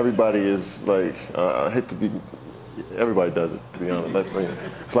NBA, man. Everybody is like, I hate to be. Everybody does it, to be honest.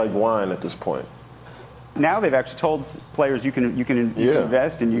 It's like wine at this point. Now they've actually told players you can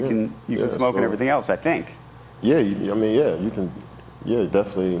invest and you can smoke and everything else, I think. Yeah, you can. Yeah,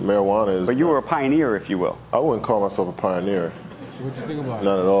 definitely. Marijuana is. But you were a pioneer, if you will. I wouldn't call myself a pioneer. What you think about it?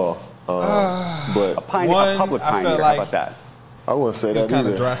 Not at all. But a pioneer, a public pioneer. Like how about that? I wouldn't say that kind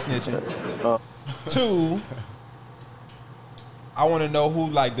either. of dry snitching. Two, I want to know who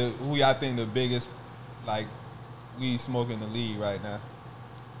y'all think the biggest weed smoker in the league right now.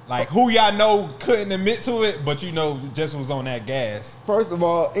 Like who y'all know couldn't admit to it, but just was on that gas. First of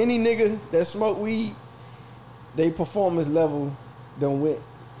all, any nigga that smoke weed, they performance level done went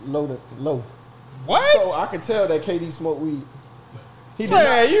low. What? So I can tell that KD smoked weed. He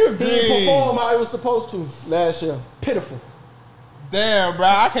didn't perform how he was supposed to last year. Pitiful. Damn, bro,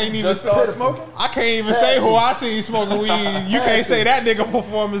 I can't even start smoking. I can't even say who I seen smoking weed. You can't say that nigga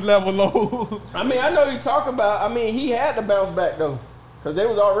performance level low. I mean, I know you talk about. I mean, he had to bounce back though, cause they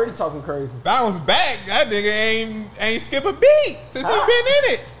was already talking crazy. Bounce back? That nigga ain't skip a beat since he been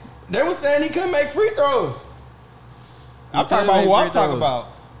in it. They was saying he couldn't make free throws. I'm talking about who I'm talking about.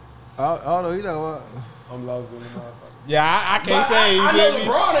 Oh no, you know what? I'm lost in the motherfucker. Yeah, I can't say. I know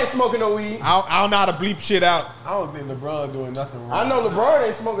LeBron ain't smoking no weed. I don't know how to bleep shit out. I don't think LeBron doing nothing wrong. I know LeBron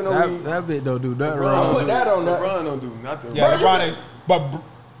ain't smoking no weed. That bit don't do nothing wrong. wrong. Put that on that. LeBron don't do nothing yeah, wrong. LeBron ain't. But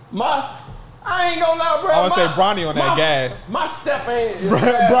I ain't gonna lie, bro. I want to say Bronny on that gas. My step ain't.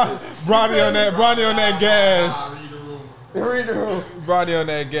 Bronny on that gas. Read the room. Bronny on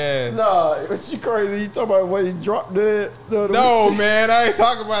that gas. Nah, she crazy. You talking about when he dropped dead? No, man, I ain't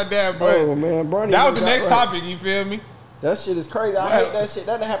talking about that. But man, Bronny that was the next topic. You feel me? That shit is crazy. I hate that shit.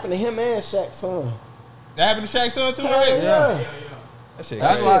 That happened to him and Shaq's son. That happened to Shaq's son too, right? Yeah. That shit.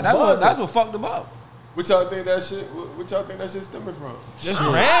 That's what fucked him up. What y'all think that shit? What y'all think that shit stemming from? Just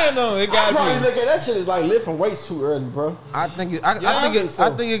random. It got probably be. look at that shit as like lifting weights too early, bro. I think it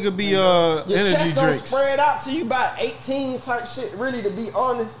could be Your energy chest don't drinks. spread out to you by 18 type shit. Really, to be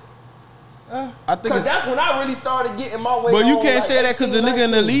honest. I think Because that's when I really started getting my weight. But you on, can't like say that because the 18, nigga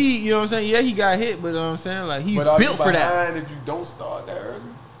in the 19. league, you know what I'm saying? Yeah, he got hit, but you know what I'm saying? Like, he's built for that. If you don't start that early?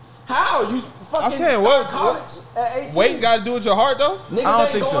 How? You fucking I'm saying, start college at 18? Weight got to do with your heart, though?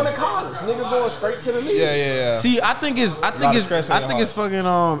 Niggas ain't going to college. Niggas going straight to the league. Yeah. See, I think it's fucking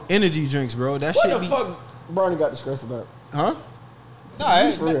energy drinks, bro. That What shit the fuck Bronny got to stress about? Huh?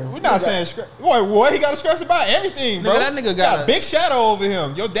 Nah, we're not saying stress. What he got to stress about? Everything, bro. That nigga got a big shadow over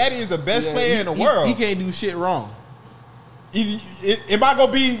him. Your daddy is the best player in the world. He can't do shit wrong. Am I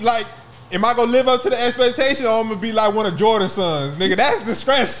gonna be like? Am I gonna live up to the expectation, or I'm gonna be like one of Jordan's sons, nigga? That's the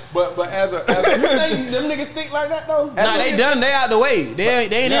stress. But as a You think them niggas think like that though? Nah, they done. They out the way. They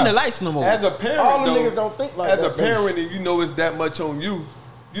ain't in the lights no more. As a parent, all them though, niggas don't think like as that. a parent, and you know it's that much on you.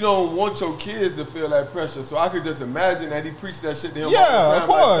 You don't want your kids to feel that pressure. So I could just imagine that he preached that shit to him all the time. Of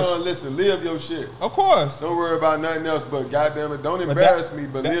course. Like, son, listen, live your shit. Of course. Don't worry about nothing else, but goddamn it, don't embarrass me,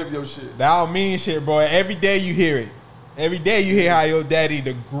 but live your shit. That don't mean shit, bro. Every day you hear it. Every day you hear how your daddy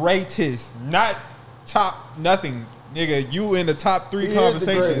the greatest, not top nothing, nigga. You in the top 3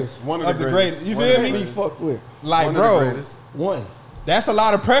 conversations. One of the greatest. You feel me? Fuck with. Like, One bro, of the greatest. One. that's a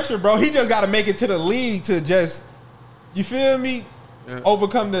lot of pressure, bro. He just got to make it to the league to just, you feel me? Yeah.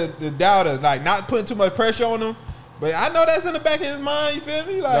 Overcome the doubters, like not putting too much pressure on him. But I know that's in the back of his mind. You feel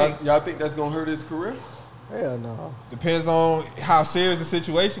me? Like y'all think that's gonna hurt his career? Hell no. Depends on how serious the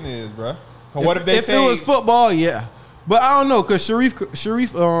situation is, bro. What if they say it was football? Yeah, but I don't know because Sharif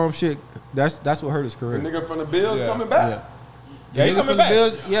shit. That's what hurt his career. The nigga from the Bills coming back. Yeah, he coming back.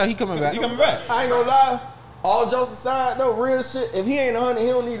 Bills, yeah, he coming back. He coming back. I ain't gonna lie. All jokes aside, though, real shit. If he ain't 100, he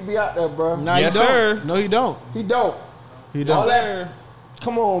don't need to be out there, bro. Nah, yes, he don't. sir. No, he don't. He don't. He don't. All that,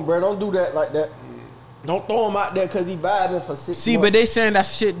 come on, bro. Don't do that like that. Don't throw him out there because he vibing for 6 months. See, but they saying that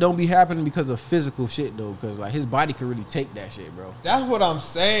shit don't be happening because of physical shit though, because like his body can really take that shit, bro. That's what I'm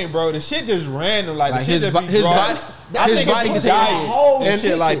saying, bro. The shit just random, like the his shit body, just be drawing. his body can take diet and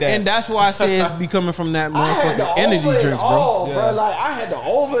shit like that. And that's why I say it's becoming from that motherfucking energy drinks, bro. Yeah. Bro, like I had the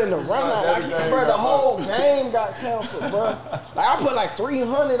over and the run out, like, bro. The whole game got canceled, bro. Like I put like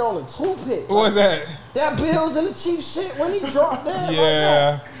 300 on a 2-pick. What was that? That Bills and the Chiefs shit when he dropped that.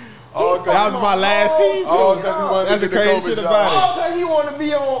 Yeah. That was my last team. Oh, because he wanted That's to the get the crazy COVID shit shot. about it. Oh, because he want to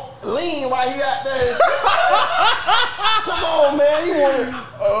be on lean while he out there. Come on, man. He want to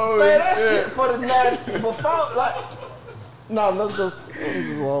say that shit for the night before. Like, no, just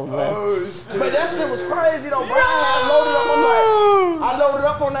wrong, man. But that shit was crazy, though, bro. I loaded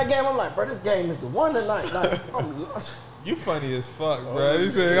up on that game. I'm like, bro, this game is the one tonight. Like, you funny as fuck, bro.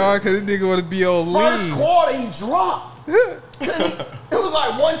 He said, oh, because this nigga want to be on lean. First quarter, he dropped. It was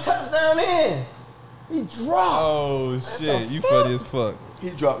like one touchdown in. He dropped. Oh, shit. You funny as fuck.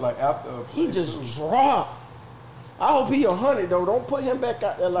 He dropped like after. He just dropped. I hope he 100, though. Don't put him back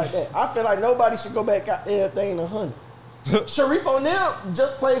out there like that. I feel like nobody should go back out there if they ain't 100. Sharif O'Neal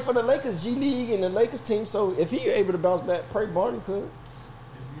just played for the Lakers G League and the Lakers team, so if he able to bounce back, pray Barney could. If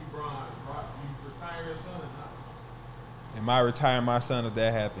you retire your son or not? Am I retiring my son if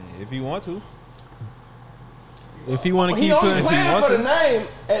that happened? If he want to. If he want to keep playing, if he want to. Name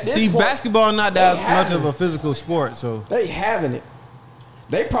at this point, basketball not that much of a physical sport, so they having it.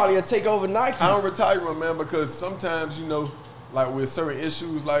 They probably will take over Nike. I don't retire him, man, because sometimes, you know, like with certain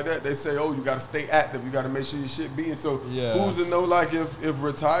issues like that, they say, oh, you got to stay active. You got to make sure your shit being. So who's to know, like, if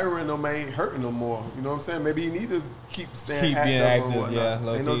retiring them ain't hurting no more? You know what I'm saying? Maybe you need to keep being active. Or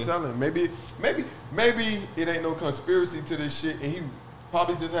whatnot. Ain't no telling. Maybe it ain't no conspiracy to this shit, and he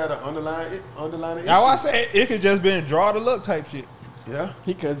probably just had an underlying issue. Now I say it could just been draw the look type shit. Yeah,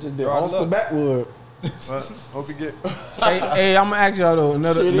 he could just been off the backwood. Hope he get. hey, I'm gonna ask y'all though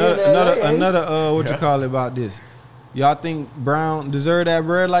another what you call it about this. Y'all think Brown deserve that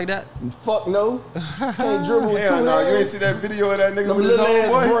bread like that? Fuck no. Can't dribble with 2 hands. No, you ain't see that video of that nigga with his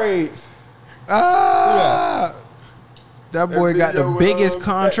homeboy? Braids. That boy got the biggest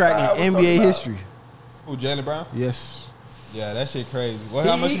contract in NBA history. Who, Jaylen Brown? Yes. Yeah, that shit crazy.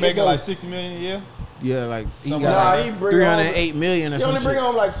 How much you making? Like $60 million a year? Yeah, like he got like $308 million or something. He only bring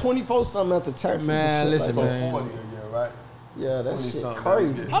home like 24 something after taxes. Man, listen, like man. 40 a year, right? Yeah, that shit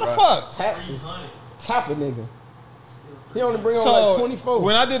crazy. How the fuck? Taxes. Tap a nigga. He only bring home like 24.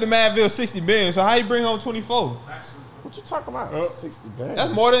 When I did the Madville, $60 million. So how you bring home 24? What you talking about? 60 million.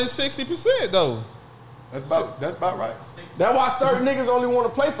 That's more than 60% though. That's about right. That's why certain niggas only want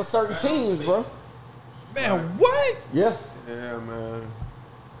to play for certain teams, bro. Man, what? Yeah. Yeah, man.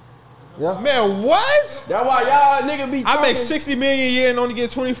 Yeah. Man, what? That's why y'all niggas be talking. I make $60 million a year and only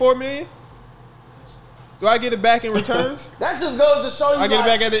get $24 million? Do I get it back in returns? That just goes to show you. I get it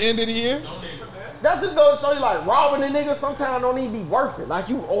back at the end of the year? That just goes to show you, like, robbing a nigga sometimes don't even be worth it. Like,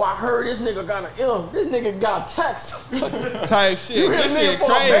 I heard this nigga got an M. This nigga got tax. Type shit. You This shit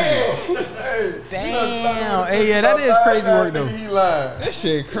crazy. Damn. Hey, yeah, that is crazy work, though. He lied. This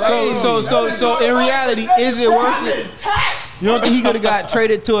shit crazy. So in reality, is it worth it? Tax. You don't think he could have got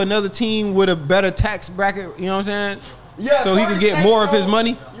traded to another team with a better tax bracket? You know what I'm saying? Yeah. So he could get more of his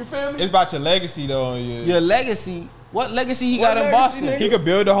money? You feel me? It's about your legacy, though. Your legacy? What legacy he got in Boston? He could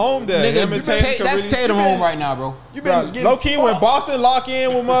build a home there. Nigga, that's Tatum home right now, bro. Low key, when Boston lock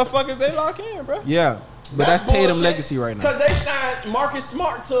in with motherfuckers, they lock in, bro. Yeah, but that's Tatum legacy right now. Because they signed Marcus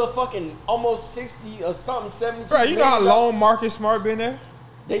Smart to a fucking almost 60 or something, 72. Bro, you know how long Marcus Smart been there?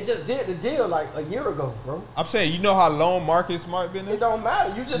 They just did the deal like a year ago, bro. I'm saying, you know how long Marcus Smart been there? It don't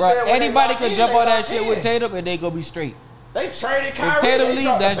matter. You just Bro, said anybody could jump on that shit with Tatum and they go be straight. They traded Kyrie. If Tatum leave,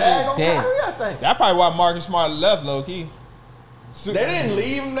 that shit dead. That's probably why Marcus Smart left, low key. They didn't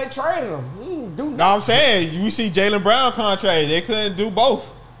leave him. They traded him. He didn't do nothing. No, I'm saying, you see Jaylen Brown contract. They couldn't do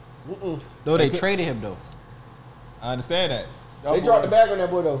both. No, they traded him, though. I understand that. They dropped the bag on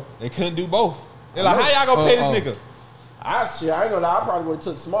that boy, though. They couldn't do both. They're like, how y'all gonna pay this nigga? I ain't gonna lie. I probably would have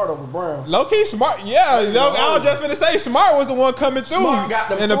took Smart over Brown. Low key Smart, yeah. I was just finna say Smart was the one coming through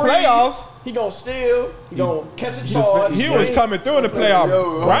in the playoffs. He gonna steal. He gonna catch a charge. He was coming through in the playoffs.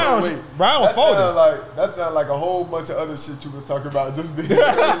 Brown was folded. That sounded like a whole bunch of other shit you was talking about just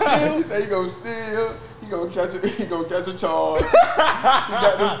then. He said he gonna steal. He gonna catch a charge. He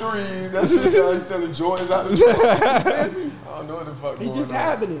got them threes. That's just how he's selling Jordans out the store. I don't know what the fuck. He just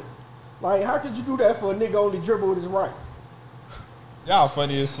having it. Like, how could you do that for a nigga only dribble with his right? Y'all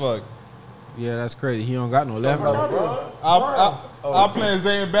funny as fuck. Yeah, that's crazy. He don't got no left. I'm playing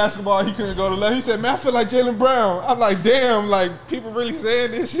Zayn basketball. He couldn't go to left. He said, man, I feel like Jaylen Brown. I'm like, damn, like, people really saying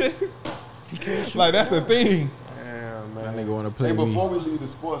this shit? Like, that's the thing. Damn, man. That nigga want to play me. Before we leave the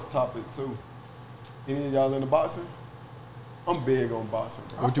sports topic, too, any of y'all into boxing? I'm big on boxing.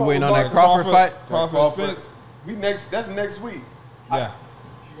 Bro. What you waiting on that Crawford fight? Crawford Spence? That's next week. Yeah.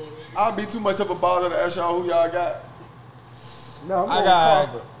 I'll be too much of a bother to ask y'all who y'all got. No, I got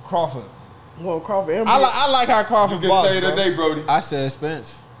Crawford. Well, Crawford. I like how Crawford You can say it today, Brody. I said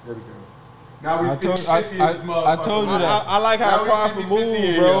Spence. There we go. Now we I 50-50 told you that. I like how Crawford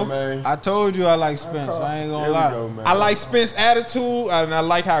move, bro. Man. I told you I like Spence. I ain't gonna lie. Go, man. I like Spence's attitude, and I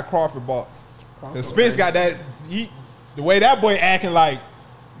like how Crawford box. Cause Spence got that. The way that boy acting like,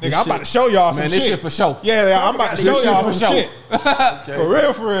 nigga, I'm about to show y'all some shit. Man, this shit for sure. Yeah, I'm about to show y'all some shit. Okay.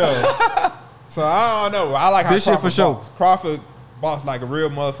 For real. So I don't know. I like how This shit Crawford for sure. box. Crawford boss like a real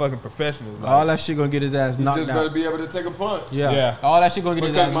motherfucking professional. Like, All that shit gonna get his ass He's knocked just out. gonna be able to take a punch. Yeah. All that shit gonna get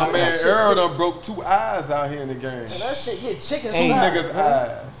his Because ass my knocked man out. Earl done broke 2 eyes out here in the game. And that shit get chicken Hey. salad, Niggas' man.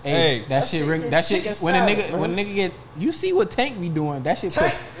 eyes. Hey, that shit ring. That shit chicken when a salad, nigga man. when a nigga get. You see what Tank be doing? That shit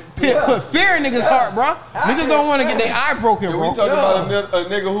Tank, put fear in niggas' heart, bro. Niggas don't want to get their eye broken, And bro. we talking about a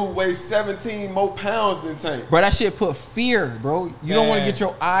nigga who weighs 17 more pounds than Tank. Bro, that shit put fear, bro. You don't want to Man. get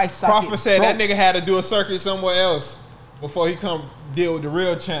your eye socket. Crawford said broke. that nigga had to do a circuit somewhere else before he come deal with the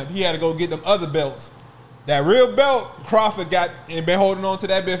real champ. He had to go get them other belts. That real belt, Crawford got and been holding on to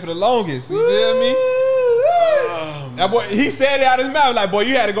that bit for the longest. You feel me? That boy, he said it out his mouth, like, boy,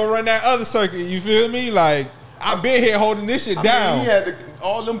 you had to go run that other circuit. You feel me? Like, I've been here holding this shit down. He had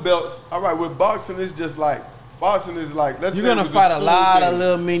all them belts. All right, with boxing, it's just like, let's You're say gonna it was fight a school lot thing. of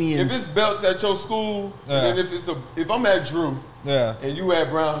little If minions. it's belts at your school, and then if I'm at Drew, Yeah. and you at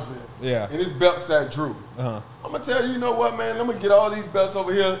Brownsville, Yeah. and it's belts at Drew, I'm gonna tell you, you know what, man? I'm gonna get all these belts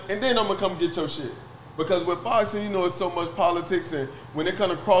over here, and then I'm gonna come get your shit. Because with boxing, you know, it's so much politics, and when it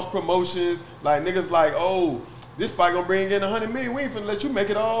comes to cross promotions, like niggas like, oh, this fight gonna bring in 100 million. We ain't finna let you make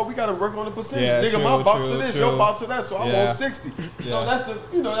it all. We gotta work on the percentage. Yeah, Nigga, true, my boxer true, this, true. your boxer that, so I Yeah. want 60. Yeah. So that's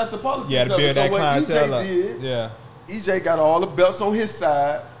the politics. Yeah, to of it. build So that what clientele EJ up. did, Yeah. EJ got all the belts on his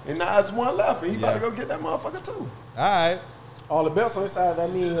side, and now it's one left, and he about Yeah. to go get that motherfucker too. All right. All the belts on his side, that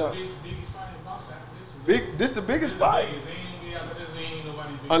mean This the biggest fight.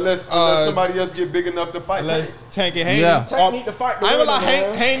 Unless Unless somebody else get big enough to fight. Unless Tank and Haney. Yeah. Tank need to fight the I ain't gonna winner, lie,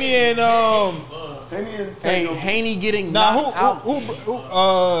 man. Haney and Hey, Haney getting nah, knocked out. what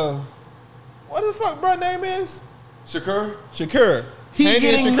the fuck bro name is? Shakur. Shakur. He Haney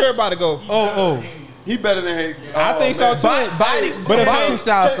getting and Shakur about to go. He better than Haney. I think so too. But if boxing Haney-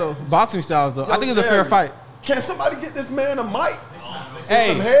 styles, though. Boxing styles, though. I think it's a fair fight. Can somebody get this man a mic? Hey,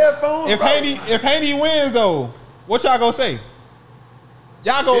 Some headphones. if bro? Haney wins though, what y'all gonna say?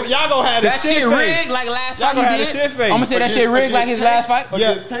 Y'all go have That the shit face. rigged like last Y'all fight gonna he have the did. shit face. I'm gonna say that shit rigged like his last fight.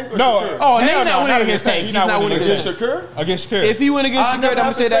 Yeah. Against Tank or No. Shakur? Oh, he Hell not no, winning against Tank. He's He's not not winning winning Against against Shakur? Against Shakur. If he win against I Shakur, never I'm gonna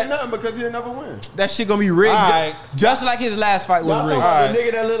have to say say that nothing because he'll never win. that shit gonna be rigged, Alright. just like his last fight was Y'all talking rigged. about Alright. the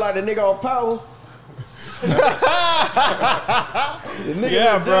nigga that look like the nigga on Power? The nigga Yeah,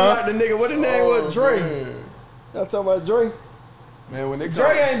 that just bro. like the nigga, what his name was? Dre. Y'all talking about Dre? Man, when they come,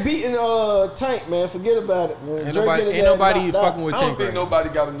 Dre ain't beating Tank, man. Forget about it, man. Ain't Dre nobody, get his ain't ass nobody knocked out. fucking with I don't Tank think right now. nobody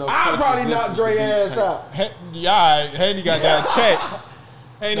got enough. I'll punch probably resistance knock Dre to beat ass Tank. out. Yeah, Haney got that check.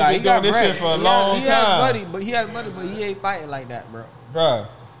 Haney Nah, he been doing got this bread. shit for a He long had time. but he ain't fighting like that, bro. Bruh,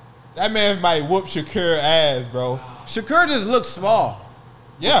 that man might whoop Shakur ass, bro. Shakur just looks small.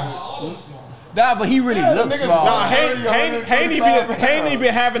 Yeah. Nah, but he really looks niggas- small. Nah, Haney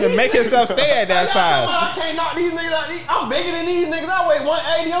been having to make himself stay at that Y'all talking about size. I can't knock these niggas out. I'm bigger than these niggas. I weigh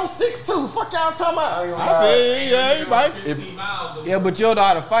 180. I'm 6'2". Fuck y'all talking about. I feel you, yeah, he might. Yeah, but you don't know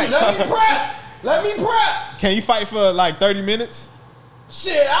how to fight. Let me prep. Let me prep. Can you fight for like 30 minutes?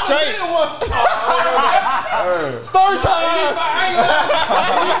 Shit, I done Straight. been in one. Story time!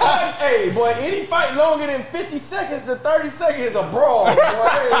 Hey, boy, any fight longer than 50 seconds to 30 seconds is a brawl, boy.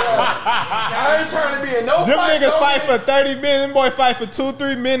 I ain't trying to be in no Them fight. niggas longer fight than- for 30 minutes. Them boy fight for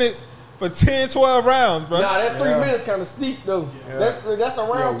 2-3 minutes for 10, 12 rounds, bro. Nah, that 3 minutes kind of steep, though. That's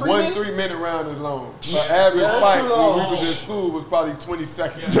around 3 One minutes. 3-minute round is long. An average Yeah, that's fight too long. when we was in school was probably 20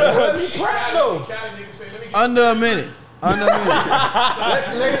 seconds. Let me prep, though. Under a minute. Under a minute.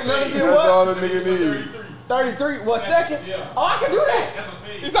 Let him do That's what? all the nigga need. 33, what, seconds? Oh, I can do that.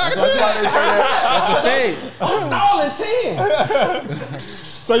 He's talking That's why they say that. That's a fade. I'm stalling 10.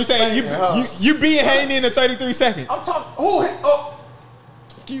 So you saying you beat Haney in the 33 seconds? I'm talking. Oh.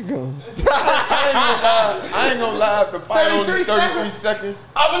 Keep going. I ain't gonna lie, if the fight on 33 33 seconds,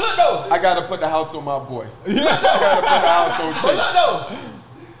 But look, though. I gotta put the house on my boy. I gotta put the house on But Chase. look, though.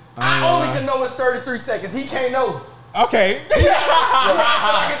 I only can know it's 33 seconds. He can't know. Okay.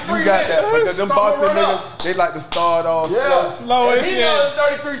 Like it's 3 You got that, minutes. because them So boxing I'ma run niggas, they like to start all slow. Slow If as he shit. knows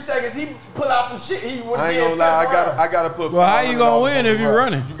 33 seconds, he pull out some shit he wouldn't I ain't gonna lie, I gotta put. Well, how you gonna win if you rush.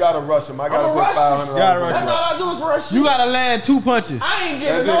 running? You gotta rush him. I gotta I'ma put rush $500. you. Gotta rush That's all I do is rush You gotta land 2 punches. I ain't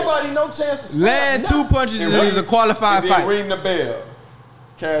giving That's it. nobody no chance to score. Land 2 punches And is a qualified and then fight. ring the bell.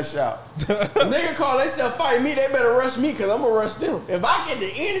 Cash out. Nigga call themselves fight me, they better rush me because I'm gonna rush them. If I get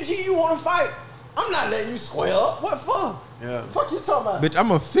the energy you want to fight, I'm not letting you square up. What for? Yeah. Fuck you talking about? Bitch,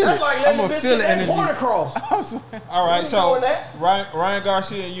 I'ma feel That's it. like I'ma letting feel the that energy. point across. All right, ain't so doing that. Ryan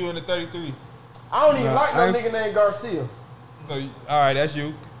Garcia and you in the 33. I don't even like no I ain't- nigga named Garcia. So all right, that's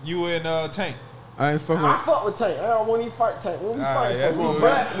you. You and Tank. I ain't fucking. I fuck with Tank. I don't want to fight Tank. When we All fight, right, that's we good.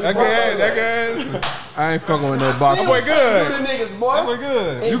 black. We That black good. on That good. I ain't fucking with no See boxer. That boy what Tank good. do to niggas, boy. That boy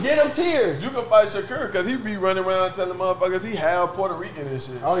good. And get them tears. You can fight Shakur because he be running around telling motherfuckers he half Puerto Rican and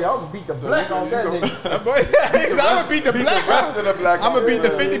shit. Oh, y'all beat the black you on go- that you go- nigga. That boy, I'm gonna beat the black. The rest of the black. I'm gonna beat the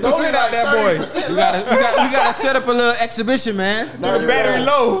 50% out that boy. We gotta set up a little exhibition, man. The battery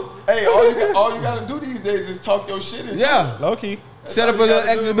low. Hey, all you gotta do these days is talk your shit. And Yeah. Low key. Set up a little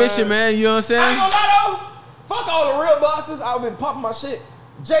exhibition, man. You know what I'm I saying? ain't gonna lie though. Fuck all the real boxers. I've been popping my shit.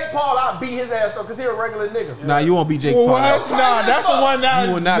 Jake Paul, I beat his ass though, cause he a regular nigga. Nah, you won't be Jake Well, Paul. what? Nah, that's the one that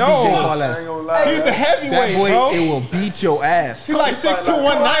You will not be Jake Paul. I ain't gonna lie. He's the heavyweight, That boy, bro. it will beat your ass. He's like 6'2",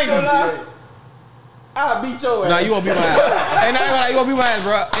 190. I'll beat your ass. Nah, you won't beat my ass. Hey, nah, I ain't gonna lie, you won't beat my ass,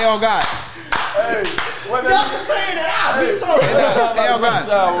 bro. Hey, on God. Hey, what Just saying that I'll beat your ass. Hey, on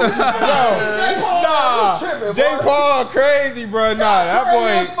God. Jake Paul, Nah, you tripping, Jake boy. Paul crazy, bro. Nah, that Crazy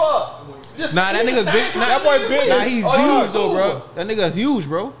as boy. fuck. Just Nah, that he nigga the big. same Nah, that boy kind of big. nigga. Nah, he's Oh, huge though, bro. That nigga huge,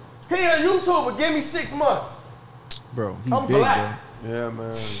 bro. He a YouTuber. Give me 6 months. Bro, he's I'm big, black. Yeah, man.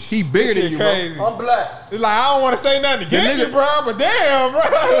 bro. He bigger than Shit you, crazy. I'm black. It's like I don't want to say nothing against nigga- you, bro, but damn, bro.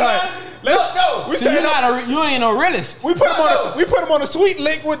 Like, Look, no. we So say you ain't no realist. we put him on a sweet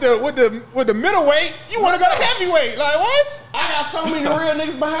lick with the middleweight. You want to go to heavyweight? Like what? I got so many real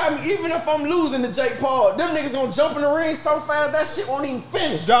niggas behind me. Even if I'm losing to Jake Paul, them niggas gonna jump in the ring so fast that shit won't even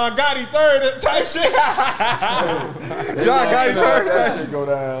finish. John Gotti third type shit. John Gotti third That type. shit go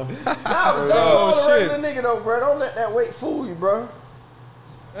down. Nah, but Jake Paul a shit. regular nigga though, bro. Don't let that weight fool you, bro.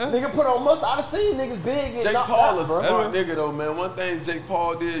 Nigga put on muscle. I done seen niggas big and Jake knocked Paul out, a bro. smart nigga though, man. One thing Jake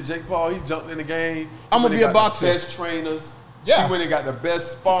Paul did, he jumped in the game. I'ma be a boxer. The best trainers. Yeah. He went and got the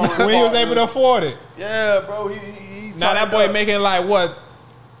best sparring When he was able to partners. afford it. Yeah, bro. He Now that tightened boy up. making like what?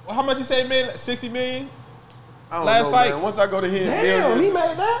 How much you say he made? Like 60 million? I don't last know, fight. man. Once I go to him, Damn, he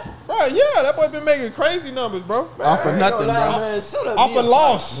made that? Bro, yeah, that boy been making crazy numbers, bro. Off of nothing, bro. Off a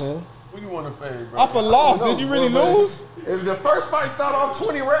loss. What do you want to fade, bro? Off a loss. Did you really lose? If the first fight start on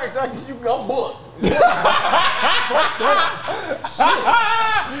 20 racks, I guess you can go book.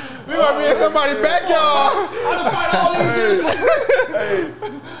 We gonna be in somebody's backyard. I done fight all these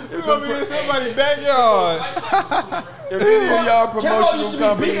We gonna be in somebody's backyard. If any of y'all Kimbo promotional used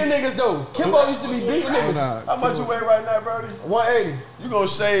to be beating companies, niggas though. Kimbo used to be beating niggas. how much you weigh right now, Brody? 180. You gonna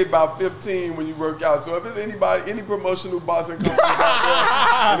shave about 15 when you work out. So if there's any promotional boxing companies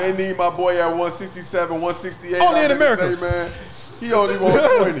out there and they need my boy at 167, 168, Only in I'm gonna America. say, man, he only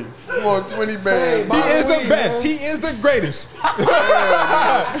wants 20. He wants 20 bands. He is the best. He is the greatest.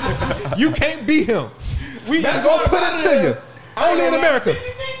 You can't beat him. We just gonna put it to you. Only in America.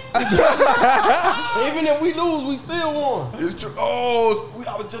 Even if we lose, we still won. It's true. Oh,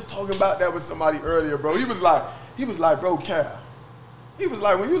 I was just talking about that with somebody earlier, bro. He was like, bro, Cal. He was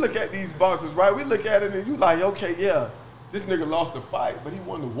like, when you look at these boxers, right? We look at it and you like, okay, yeah, this nigga lost the fight, but he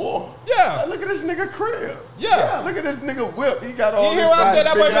won the war. Yeah. Like, look at this nigga crib. Yeah. Look at this nigga whip. He got all You this. hear what I said?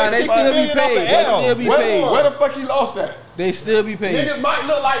 That boy big made ass 60 fight. million off the They L. still be paid. Where the fuck he lost at? They still be paid. Niggas might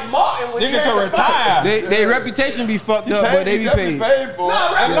look like Martin when Nigga he had can the fight. retire. They reputation be fucked up, but they be definitely paid. paid for it.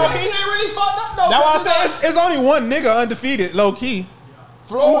 Nah, reputation ain't really fucked up though. That's why I said it's only one nigga undefeated, low key.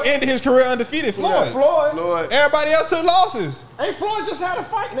 Who Floyd. ended his career undefeated? Floyd. Floyd. Everybody else took losses. Ain't Floyd just had a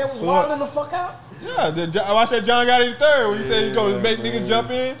fight and they was wilding the fuck out? Yeah, I said John Gotti III when he said he goes make niggas jump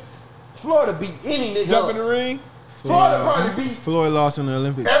in, Florida beat any nigga jump up. in the ring. Florida probably beat Floyd lost in the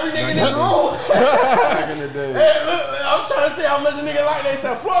Olympics. every nigga in this room. Back in the day. Hey, look, I'm trying to see how much a nigga like they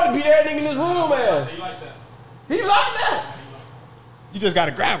said. Florida beat every nigga in this room, man. He like that. He like that. You just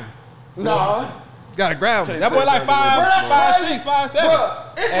gotta grab him. Nah. You gotta grab him. Can't That boy take like that 5'6", 5'7".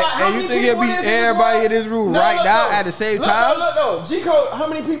 Bruh, it's like how And many you think people he'll beat is in this everybody world? in this room No, right look, now look. at the same Look, time? Look. G-Code, how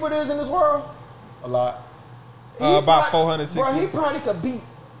many people there is in this world? A lot. About probably- 460. Bro, he probably could beat,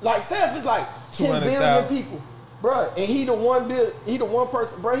 like, say if it's like 10 billion 200,000. people. Bro, and he the one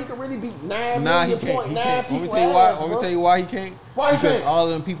person, bro, he could really beat 9 Nah, he million can't. point He 9 can't. people. Let me tell you why. ass, Let me bro. tell you why he can't. Why he because can't? all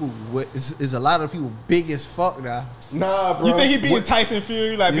of them people is a lot of people big as fuck now. Nah, bro. You think he beat Tyson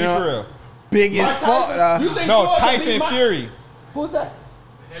Fury? Like, be You know- for real? Big Mike as fuck Tyson? now. You think No, Floyd could beat Tyson Mike- Fury. Who's that?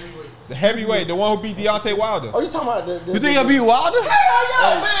 The heavyweight, the one who beat Deontay Wilder. Oh, you talking about the You think he'll beat Wilder?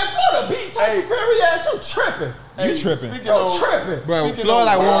 Hell yeah, man, Florida beat Tyson Fury ass. You tripping. You tripping. Yo, tripping. Bro, Speaking Floyd of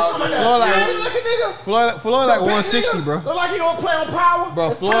like Wilder, one. Floyd Floyd like looking nigga. Floyd like Big 160, nigga. bro. Look like he gonna play on power.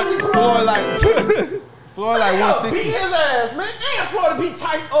 Bro, It's Tommy Floyd Brown. like Floyd like 160. Beat his ass, man. And Florida beat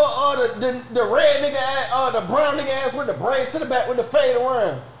tight. The red nigga ass, the brown nigga ass with the braids to the back with the fade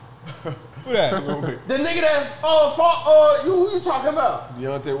around. Who that? The nigga that's fought. Who you talking about?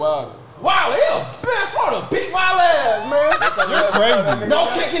 Deontay Wilder. Wow, man, Florida beat Wild ass, man. You're crazy. No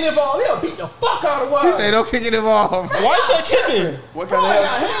kicking involved. He'll beat the fuck out of Wild. He say no kicking involved. Why you say kicking? What kind of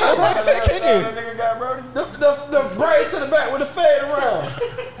hair? Why you say kicking? That nigga got, Brody? The braids to the back with the fade around.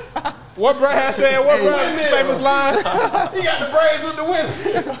 What Brad had said? What Brad famous line? He got the braids with the whip.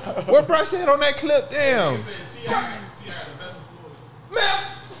 What Brad said on that clip? Damn.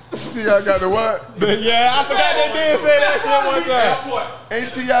 Man. T.I. got the what? Yeah, I forgot they did say that shit one time. Ain't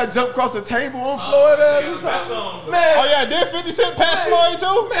T.I. jumped across the table on Florida? Man. Oh yeah, did 50 Cent pass Floyd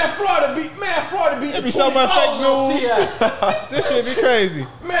too? Man, Florida beat It be so much fake news. This shit be crazy.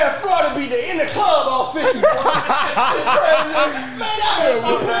 Man, Florida beat the in the club all 50. Crazy. Man, y'all better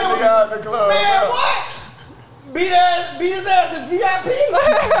stop playing with me. Man, what? Beat his ass in VIP?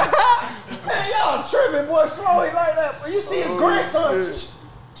 Man, y'all tripping, boy. Floyd like that. You see his grandson,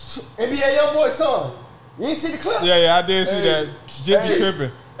 NBA young boy son. You ain't see the clip? Yeah, I did see that. Jimmy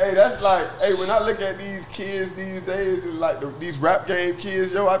tripping. Hey, that's like, when I look at these kids these days, and like these rap game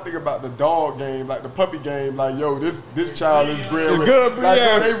kids, yo, I think about the dog game, like the puppy game, like, yo, this child is bred with. Good breed. Like,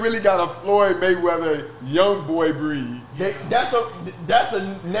 yo, they really got a Floyd Mayweather young boy breed. That's a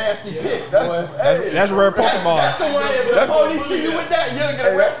nasty pick. That's rare Pokemon. That's the one. If the police see you with that, you'll get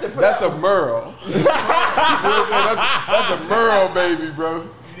arrested for that. That's a Merle. That's a Merle baby, bro.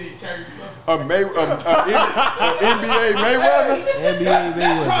 NBA Mayweather?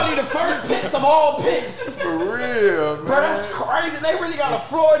 That's probably the first picks of all picks. For real, man. Bro, that's crazy. They really got a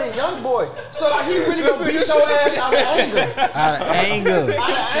Floyd and young boy. So like he really gonna beat your ass out of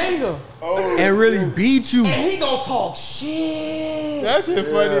anger. Oh, and really beat you. And he gonna talk shit. That shit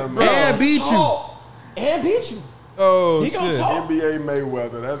funny, bro. And beat you. And beat you. Oh, he shit. Gonna talk. NBA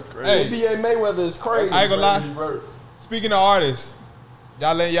Mayweather, that's crazy. NBA Mayweather is crazy. I ain't gonna lie. Speaking of artists,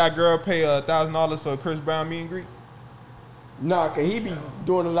 y'all letting y'all girl pay $1,000 for a Chris Brown meet and greet? Nah, cause he be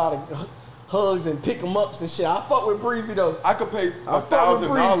doing a lot of hugs and pick 'em ups and shit. I fuck with Breezy though. I could pay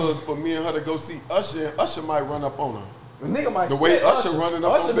 $1,000 for me and her to go see Usher, and Usher might run up on her. The nigga might the way Usher running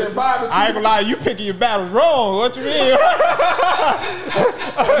up on bitches. I ain't gonna lie, you picking your battles wrong. What you mean?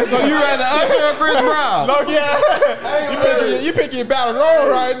 So you rather Usher or Chris Brown? No, yeah. You picking your battle wrong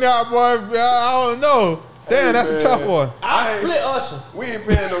right now, boy. I don't know. Damn, that's a tough one. I split Usher. We ain't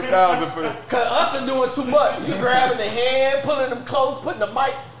paying no $1,000 for that. Cause Usher doing too much. He grabbing the hand, pulling them close, putting the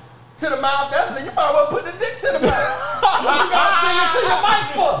mic to the mouth. You might as well put the dick to the mouth. What you gotta sing it to your mic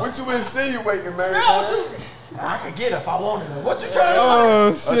for? What you insinuating, man? I could get it if I wanted it. What you trying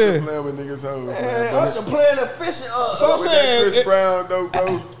to say? Oh, shit. Usher playing with niggas' hoes, man. Usher playing efficient. So I'm saying, Chris Brown, though,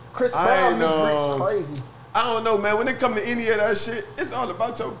 bro. Chris Brown is crazy. I don't know, man. When it come to any of that shit, it's all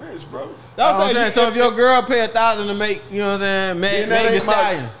about your bitch, bro. That's what I'm saying. So if your girl pay $1,000 to make, you know what I'm saying, make the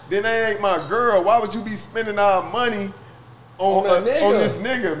stallion, then that ain't my girl. Why would you be spending our money on this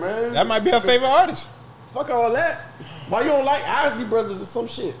nigga, man? That might be her favorite artist. Fuck all that. Why you don't like Isley Brothers or some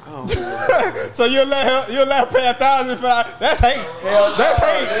shit? So you'll let her pay $1,000 for that? That's hate. That's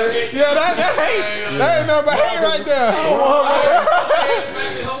hate. Yeah, that's hate. That ain't nothing but hate right there.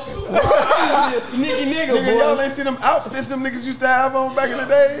 He's a sneaky nigga, boy. Y'all ain't seen them outfits them niggas used to have on back in the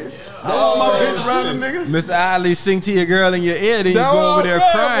days? That's my bitch around them niggas. Mr. Ali sing to your girl in your ear, then you go over there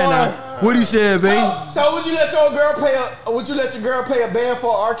crying now. What he said, babe? So would you let your girl pay a band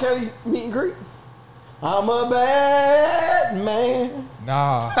for R. Kelly meet and greet? I'm a bad man.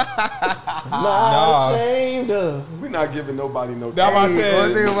 Nah. Not ashamed of. We not giving nobody no. That's what I said.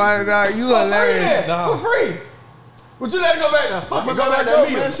 One thing about it, dog, you hilarious. For free. Would you let her go back there? Fuck, go back there,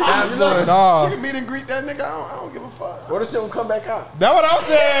 meet her. Nah. She can meet and greet that nigga. I don't give a fuck. What if she don't come back out? That's what I'm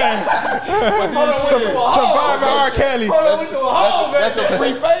saying. Survivor R. Kelly. That's a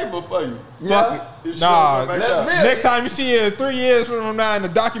free favor for you. Fuck it. Nah. Next time you see her 3 years from now in the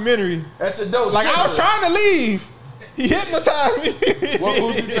documentary. That's a dose. Like, I was trying to leave. He hypnotized me. What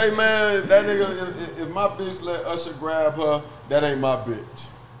Boosie say, man? That nigga, if my bitch let Usher grab her, that ain't my bitch.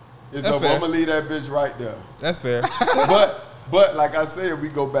 It's over. I'm gonna leave that bitch right there. That's fair. But like I said, we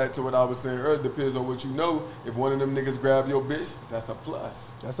go back to what I was saying earlier. Depends on what you know. If one of them niggas grab your bitch, that's a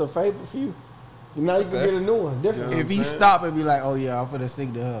plus. That's a favor for you. Now you can get a new one, different. If he stop and be like, oh yeah, I'm finna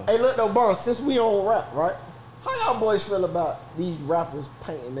stick to her. Hey, look though, Bones, since we on rap, right? How y'all boys feel about these rappers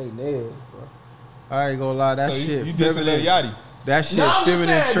painting their nails, bro? I ain't gonna lie, that shit. You did Lil Yachty. That shit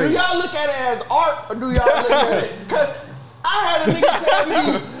feminine trait. Do y'all look at it as art or do y'all look at it? Cause I had a nigga tell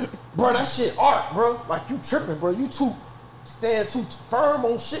me, bro, that shit art, bro. Like you tripping, bro. You stand too firm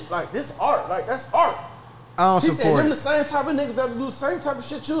on shit. Like this art, like that's art. don't He said support them it. the same type of niggas that do the same type of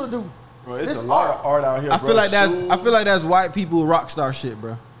shit you'll do. Bro, it's a lot of art out here. I feel like that's white people rock star shit,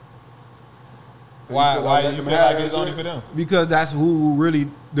 bro. So Why let you them feel have like that it's only shit? for them? Because that's who really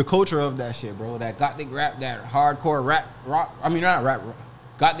the culture of that shit, bro. That gothic rap, that hardcore rock. I mean, not rap,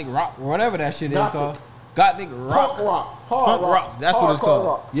 gothic rock, or whatever that shit is called. Gothic rock, Punk rock, punk rock. That's what it's called.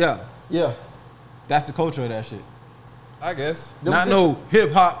 Rock. Yeah, Yeah. that's the culture of that shit. I guess. Not no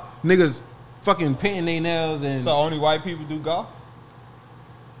hip hop niggas fucking painting their nails and So only white people do golf?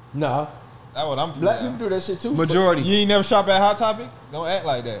 Nah. That's what I'm. Black people do that shit too. majority. You ain't never shop at Hot Topic? Don't act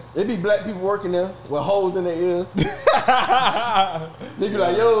like that. It be black people working there with holes in their ears. They be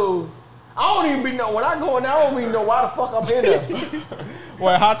like, yo, I don't even be know when I go in there. I don't even know why the fuck I'm in there.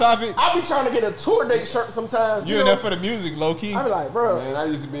 What, Hot Topic? I be trying to get a tour date shirt sometimes. You in there for the music, low key. I be like, bro. Man, I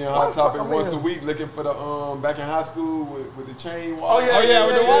used to be in Why Hot the fuck Topic I'm once in? a week looking for the back in high school with the chain Oh, wallet. yeah. Oh yeah,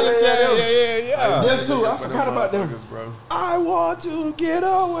 with the wallet. yeah. Yeah. Them too. I forgot about them. Bro. I want to get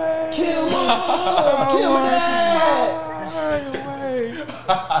away. Kill mom. Kill my dad.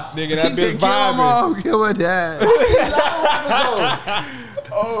 Nigga, that bitch Kill vibing. mom, kill my dad.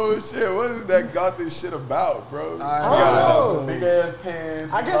 Oh shit, what is that gothic shit about, bro? You don't got know. big ass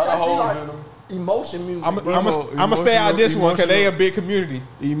pants. I with guess a lot of I see holes like in them. emotion music. I'm gonna stay out this one because they a big community.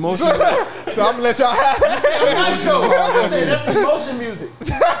 Emotional. So I'm gonna let y'all have it. Nice show. I say that's emotion music.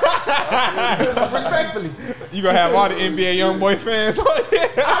 Respectfully. You gonna have all the NBA YoungBoy fans on here.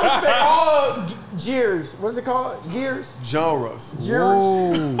 I respect all gears. What is it called? Gears? Genres.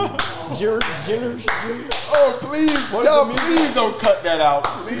 Gears? Gears? Oh please, y'all please don't cut that out.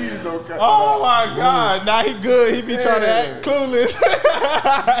 Please don't cut that out. Oh my God! Now he good. He be trying to act clueless. You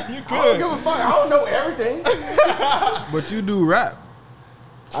I don't give good? a fuck. I don't know everything. But you do rap.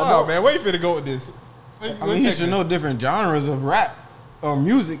 Oh man, where you finna go with this? I mean, he should know different genres of rap or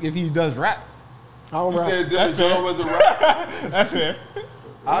music if he does rap. I don't You rap. said That's different fair. genres of rap. That's fair.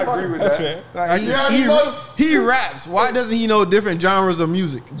 I agree with That's that. fair. Like, he raps. Why doesn't he know different genres of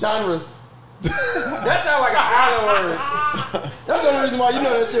music? Genres. That sound like an island word. That's the only reason why you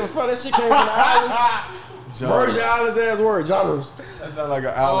know that shit was fun. That shit came from the islands. Virgin Islands ass word. Genres. That sounds like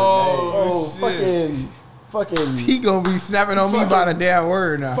an island name. Oh, fucking. He gonna be snapping on me by the damn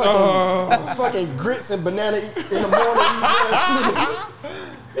word now. Fucking grits and banana in the morning.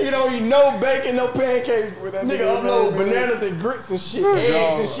 He don't eat no bacon, no pancakes. Nigga upload bananas and grits and shit,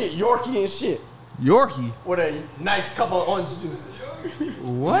 eggs and shit, Yorkie and shit. Yorkie? With a nice cup of orange juice.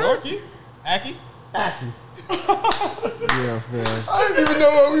 What? Yorkie? Aki? Aki. Yeah, fair. I didn't even know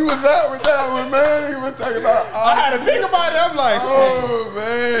where we was at with that one, man. We were talking about. I had to think about it. I'm like, Oh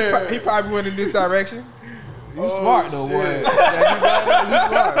man. he probably went in this direction. You smart though, boy.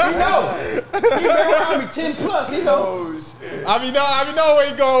 He know. He been around me 10 plus. He know. Oh shit. I mean, know where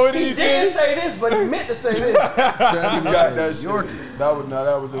he going with He it. didn't say this, but he meant to say this. You got that shit. That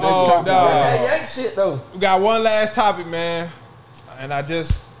was a Oh, That no. yank shit though. We got one last topic, man. And I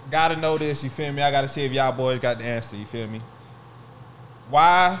just gotta know this, you feel me? I gotta see if y'all boys got the answer, you feel me?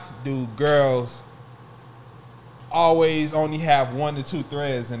 Why do girls always only have 1 to 2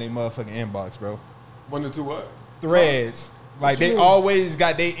 threads in their motherfucking inbox, bro? 1 to 2 what? Threads. Like, they you mean? always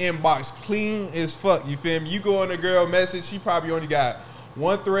got their inbox clean as fuck, you feel me? You go on a girl message, she probably only got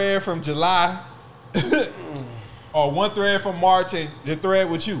 1 thread from July or 1 thread from March and the thread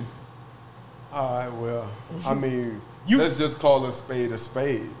with you. All right, well, I mean, let's just call a spade a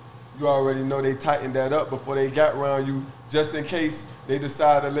spade. You already know they tightened that up before they got around you, just in case they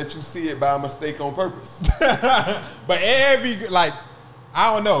decide to let you see it by mistake on purpose. But I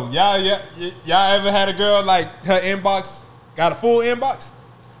don't know. Y'all ever had a girl like her inbox got a full inbox?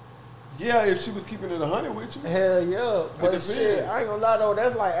 Yeah, if she was keeping it 100 with you. Hell yeah. But depends. shit, I ain't gonna lie though,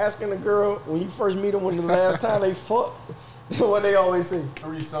 that's like asking a girl when you first meet them when the last time they fucked. What they always say.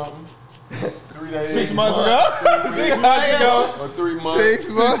 3 something. 3 days. 6 months ago? 6 months ago. Or 3 months.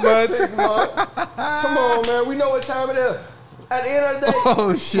 6 months. 6 months. Come on, man. We know what time it is. At the end of the day,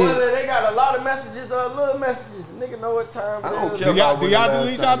 Oh, shit. whether they got a lot of messages or little messages, nigga know what time it is. I don't care Do about y'all delete y'all when the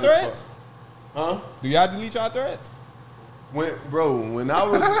last time they threads? fucked. Huh? Do y'all delete y'all threads? When I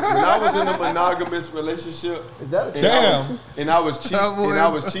was in a monogamous relationship Is that a Damn. and I was cheating,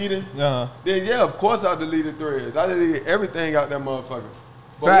 Uh-huh. then yeah, of course I deleted threads. I deleted everything out that motherfucker.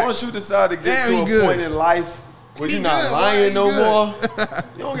 But Facts. once you decide to get Damn, to he a good. point in life where He you're not good, lying he no good. more,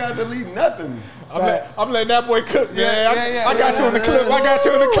 you don't gotta delete nothing. I'm letting that boy cook, man. Yeah, I got you in the clip. I got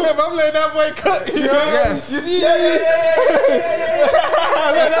you in the clip. I'm letting that boy cook. You know? Yes.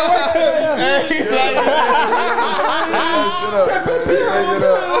 Let that boy cook. Shut up, man. Hang it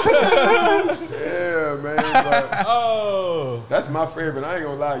up. Yeah, man. Oh, that's my favorite. I ain't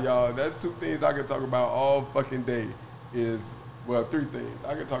gonna lie, y'all. That's two things I can talk about all fucking day. Three things.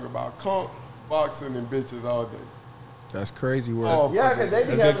 I can talk about conch, boxing, and bitches all day. That's crazy work. Yeah, because they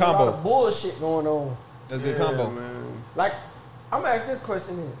be having a lot of bullshit going on. That's good combo, man. Like, I'm gonna ask this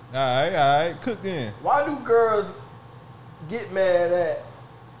question here. All right, cook then. Why do girls get mad at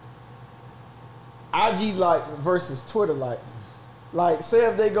IG likes versus Twitter likes? Like, say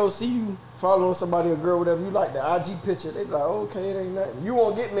if they go see you following somebody, a girl, whatever, you like the IG picture, they be like, oh, okay, it ain't nothing. You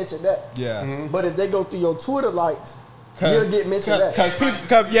won't get mentioned that. Yeah. Mm-hmm. But if they go through your Twitter likes, you'll get mentioned that.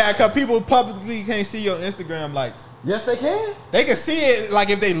 Because people publicly can't see your Instagram likes. Yes, they can. They can see it, like,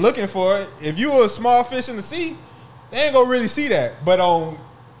 if they looking for it. If you a small fish in the sea, they ain't gonna really see that. But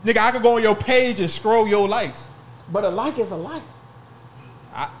nigga, I could go on your page and scroll your likes. But a like is a like.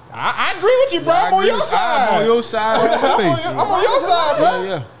 I agree with you, bro. I'm on your side. I'm on your side. I'm on your side, bro.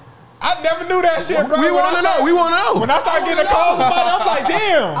 Yeah. I never knew that shit, bro. We want to know. We want to know. When I start getting calls about it, I'm like,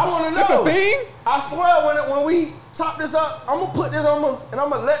 damn. I want to know. This a thing? I swear, when we top this up, I'm gonna put this on, and I'm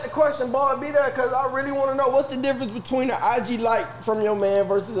gonna let the question bar be there because I really want to know what's the difference between an IG like from your man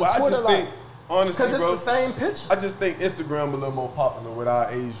versus a Twitter like. Honestly, because bro, it's the same picture. I just think Instagram a little more popular with our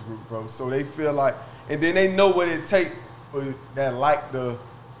age group, bro. So they feel like, and then they know what it take for that like to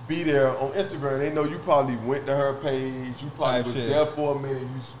be there on Instagram. They know you probably went to her page. You probably was there for a minute.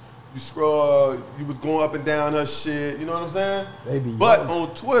 You scroll. You was going up and down her shit. You know what I'm saying? But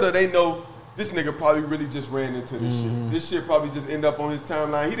on Twitter, they know this nigga probably really just ran into this shit. This shit probably just end up on his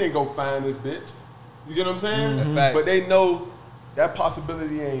timeline. He didn't go find this bitch. You get what I'm saying? But they know that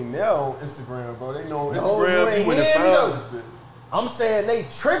possibility ain't there on Instagram, bro. They know on Instagram you went and found this bitch. I'm saying they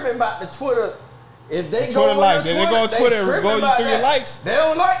tripping about the Twitter. If they go on Twitter and go through your likes. They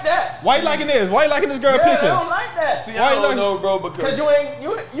don't like that. Why you liking this? Why you liking this girl picture? They don't like that. See, I don't know, bro, because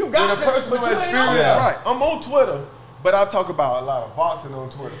you got the personal experience. Right. I'm on Twitter, but I talk about a lot of boxing on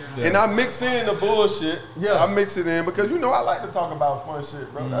Twitter. Yeah. And I mix in the bullshit. Yeah. I mix it in because, I like to talk about fun shit,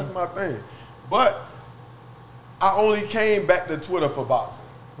 bro. That's my thing. But I only came back to Twitter for boxing.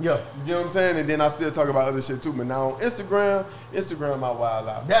 Yeah. You get what I'm saying? And then I still talk about other shit too. But now on Instagram my wild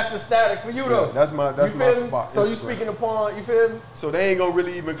out. That's the static for you though. That's my spot. So you speaking upon, you feel me? So they ain't gonna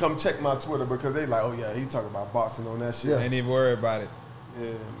really even come check my Twitter because they like, oh yeah, he talking about boxing on that shit. Yeah. Ain't even worry about it. Yeah,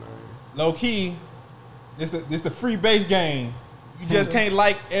 man. Low key, this the free base game. You just can't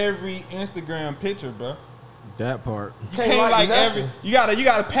like every Instagram picture, bro. That part. You can't like every. You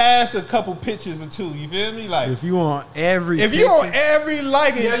gotta pass a couple pictures or two. You feel me? Like if you on every. If you on every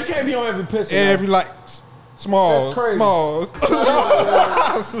like it. Yeah, you can't be on every picture. Every like. Small. God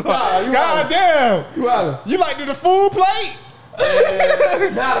damn. You like the full plate?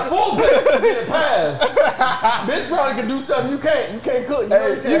 Now the full plate you get it passed. Bitch probably can do something you can't. You can't cook. You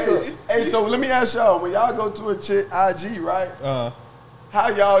can't cook. Hey, so let me ask y'all, when y'all go to a chick IG, right? How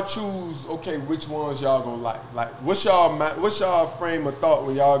y'all choose, okay, which ones y'all gonna like? Like, what's y'all frame of thought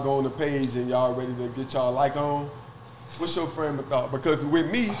when y'all go on the page and y'all ready to get y'all like on? What's your frame of thought? Because with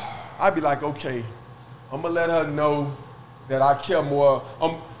me, I'd be like, okay, I'm gonna let her know that I care more.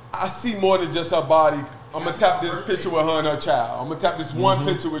 I see more than just her body. I'm gonna tap this picture with her and her child. I'm gonna tap this one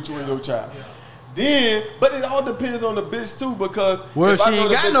picture with you and your child. Then, but it all depends on the bitch too, because if she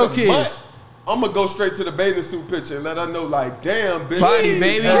ain't got no kids, I'm gonna go straight to the bathing suit picture and let her know, like, damn, bitch. Body,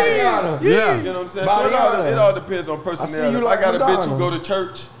 baby. Yeah. You know what I'm saying? So it all depends on personality. If I got a bitch who go to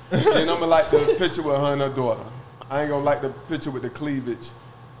church, then I'm gonna like the picture with her and her daughter. I ain't gonna like the picture with the cleavage.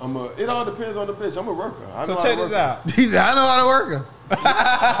 It all depends on the bitch. I'm a worker. So check this out. I know how to work her.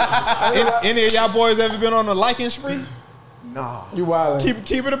 Any of y'all boys ever been on a liking spree? Nah. You wildin'.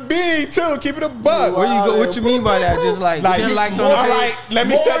 Keep it a big too. Keep it a buck. Where you go? What you mean by that? Just like 10 likes on the page? Like, let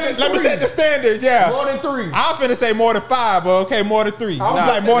me set the standards. Yeah. More than 3. I'm finna say more than 5, but okay, more than 3.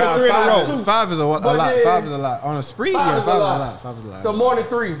 Like more than 3 in a row. 5 is a lot. 5 is a lot. On a spree, 5 is a lot. 5 is a lot. So more than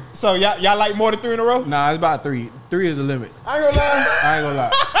 3. So y'all like more than 3 in a row? Nah, it's about 3. 3 is the limit. I ain't gonna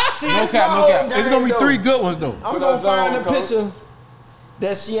lie. See, no cap. It's gonna be 3 good ones though. I'm gonna find a picture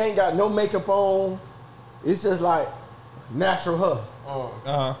that she ain't got no makeup on. It's just like natural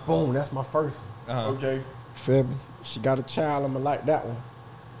her. Boom, that's my first one. Okay. Feel me? She got a child, I'ma like that one.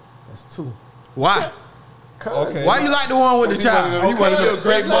 That's 2. Why? Why you like the one with the child? He want to be a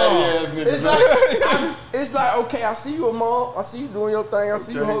great mom. It's like, okay, I see you a mom. I see you doing your thing. I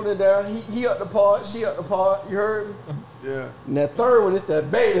see you holding it down. He up the part. She up the part. You heard me? Yeah. And that third one is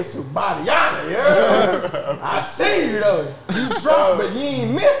that bathing suit body. I see you though. You drunk, but you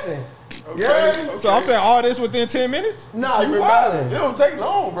ain't missing. Okay. So I'm saying all this within 10 minutes? Nah, you wildin'. It don't take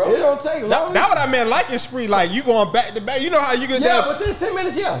long, bro. It don't take long. That what I meant liking spree. Like you going back to back. You know how you get that? Yeah, within 10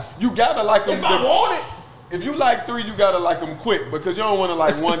 minutes, yeah. You gotta like them. If I want it. If you like 3, you gotta like them quick because you don't want to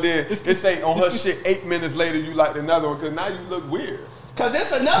like one day. It say on her shit 8 minutes later you like another one because now you look weird. Cause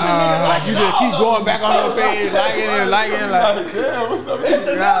it's another nigga like you just keep going back on her page, liking it. Like, damn, what's up? It's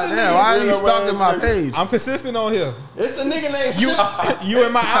another nigga. Why are you stalking my page? I'm consistent on here. It's a nigga named You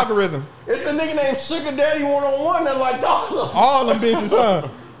in my algorithm. It's a nigga named Sugar Daddy 101 that like all them bitches, huh?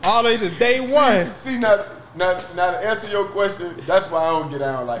 All they just day one. See now to answer your question, that's why I don't get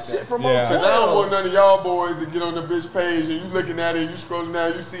down like that. Because I don't want none of y'all boys to get on the bitch page and you looking at it and you scrolling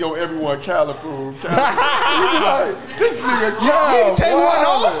down, you see on everyone Caliproof. You be like, this nigga, he take one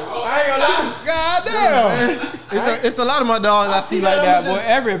off. I ain't gonna lie. God damn. It's a lot of my dogs I see like that, boy.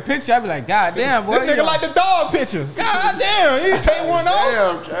 Every picture I be like, God damn, boy. This nigga like the dog picture. God damn, he take one off.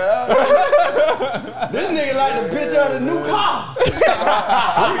 Damn, Cal. This nigga like the picture of the new car.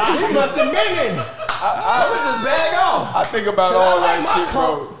 He must have been in it. I just bag off. I think about all that shit,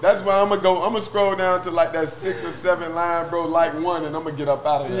 bro. That's why I'm gonna scroll down to like that 6 or 7 line, bro, like one, and I'm gonna get up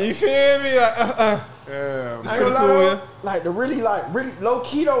out of there. You feel me? Like, yeah, it's pretty cool, yeah. Like the really low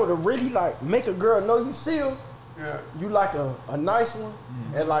key though, to really like make a girl know you still. Yeah. You like a nice one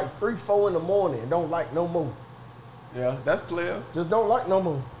at like 3, 4 in the morning and don't like no more. Yeah, that's player. Just don't like no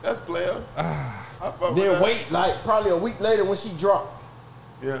more. That's player. Then wait like probably a week later when she drop.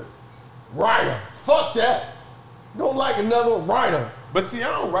 Yeah. Writer. Fuck that. Don't like another writer. But see, I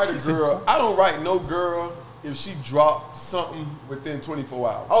don't write a girl. I don't write no girl if she drops something within 24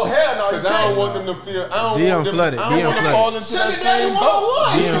 hours. Oh hell no! Because I don't want them to feel. I don't want them. Flooded. I don't want to fall into that same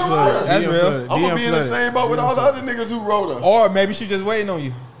boat. That's real. I'm gonna be in the same boat with all the other niggas who wrote us. Or maybe she just waiting on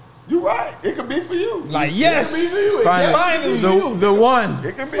you. You right. It could be for you. Like yes, it could be for you. Finally, the one.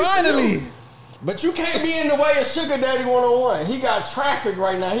 It could be finally. For you. But you can't be in the way of Sugar Daddy 101. He got traffic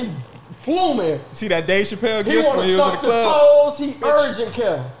right now. He fluming. See that Dave Chappelle He gift want when to he was in suck the the club? toes. He urgent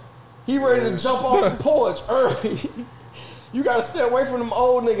care. He ready to jump off the porch early. You gotta stay away from them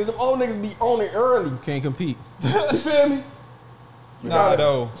old niggas. Them old niggas be on it early. Can't compete. You feel me? Nah,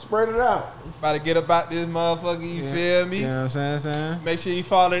 though. Spread it out. About to get about this motherfucker, you feel me? You know what I'm saying? Make sure you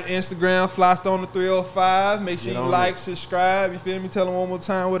follow the Instagram, Flystoner305. Make sure you like, subscribe, you feel me? Tell them one more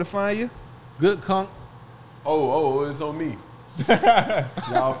time where to find you. Good Conch. Oh, it's on me.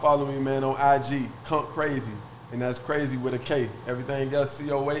 Y'all follow me, man, on IG, Conch Krazy. And that's crazy with a K. Everything else,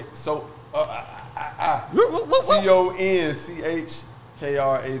 C-O-A,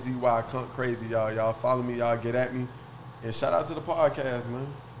 C-O-N-C-H-K-R-A-Z-Y, Conch Krazy, y'all. Y'all follow me, y'all get at me. And shout out to the podcast, man.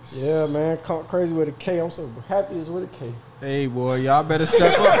 Yeah, man, Conch Krazy with a K. I'm so happy it's with a K. Hey, boy, y'all better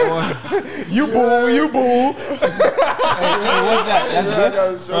step up, boy. You boo. Hey, what's that? That's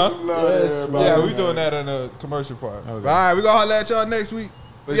good? Show some love, Yeah, we doing that in the commercial part. Okay. All right, we gonna holler at y'all next week.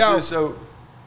 For sure.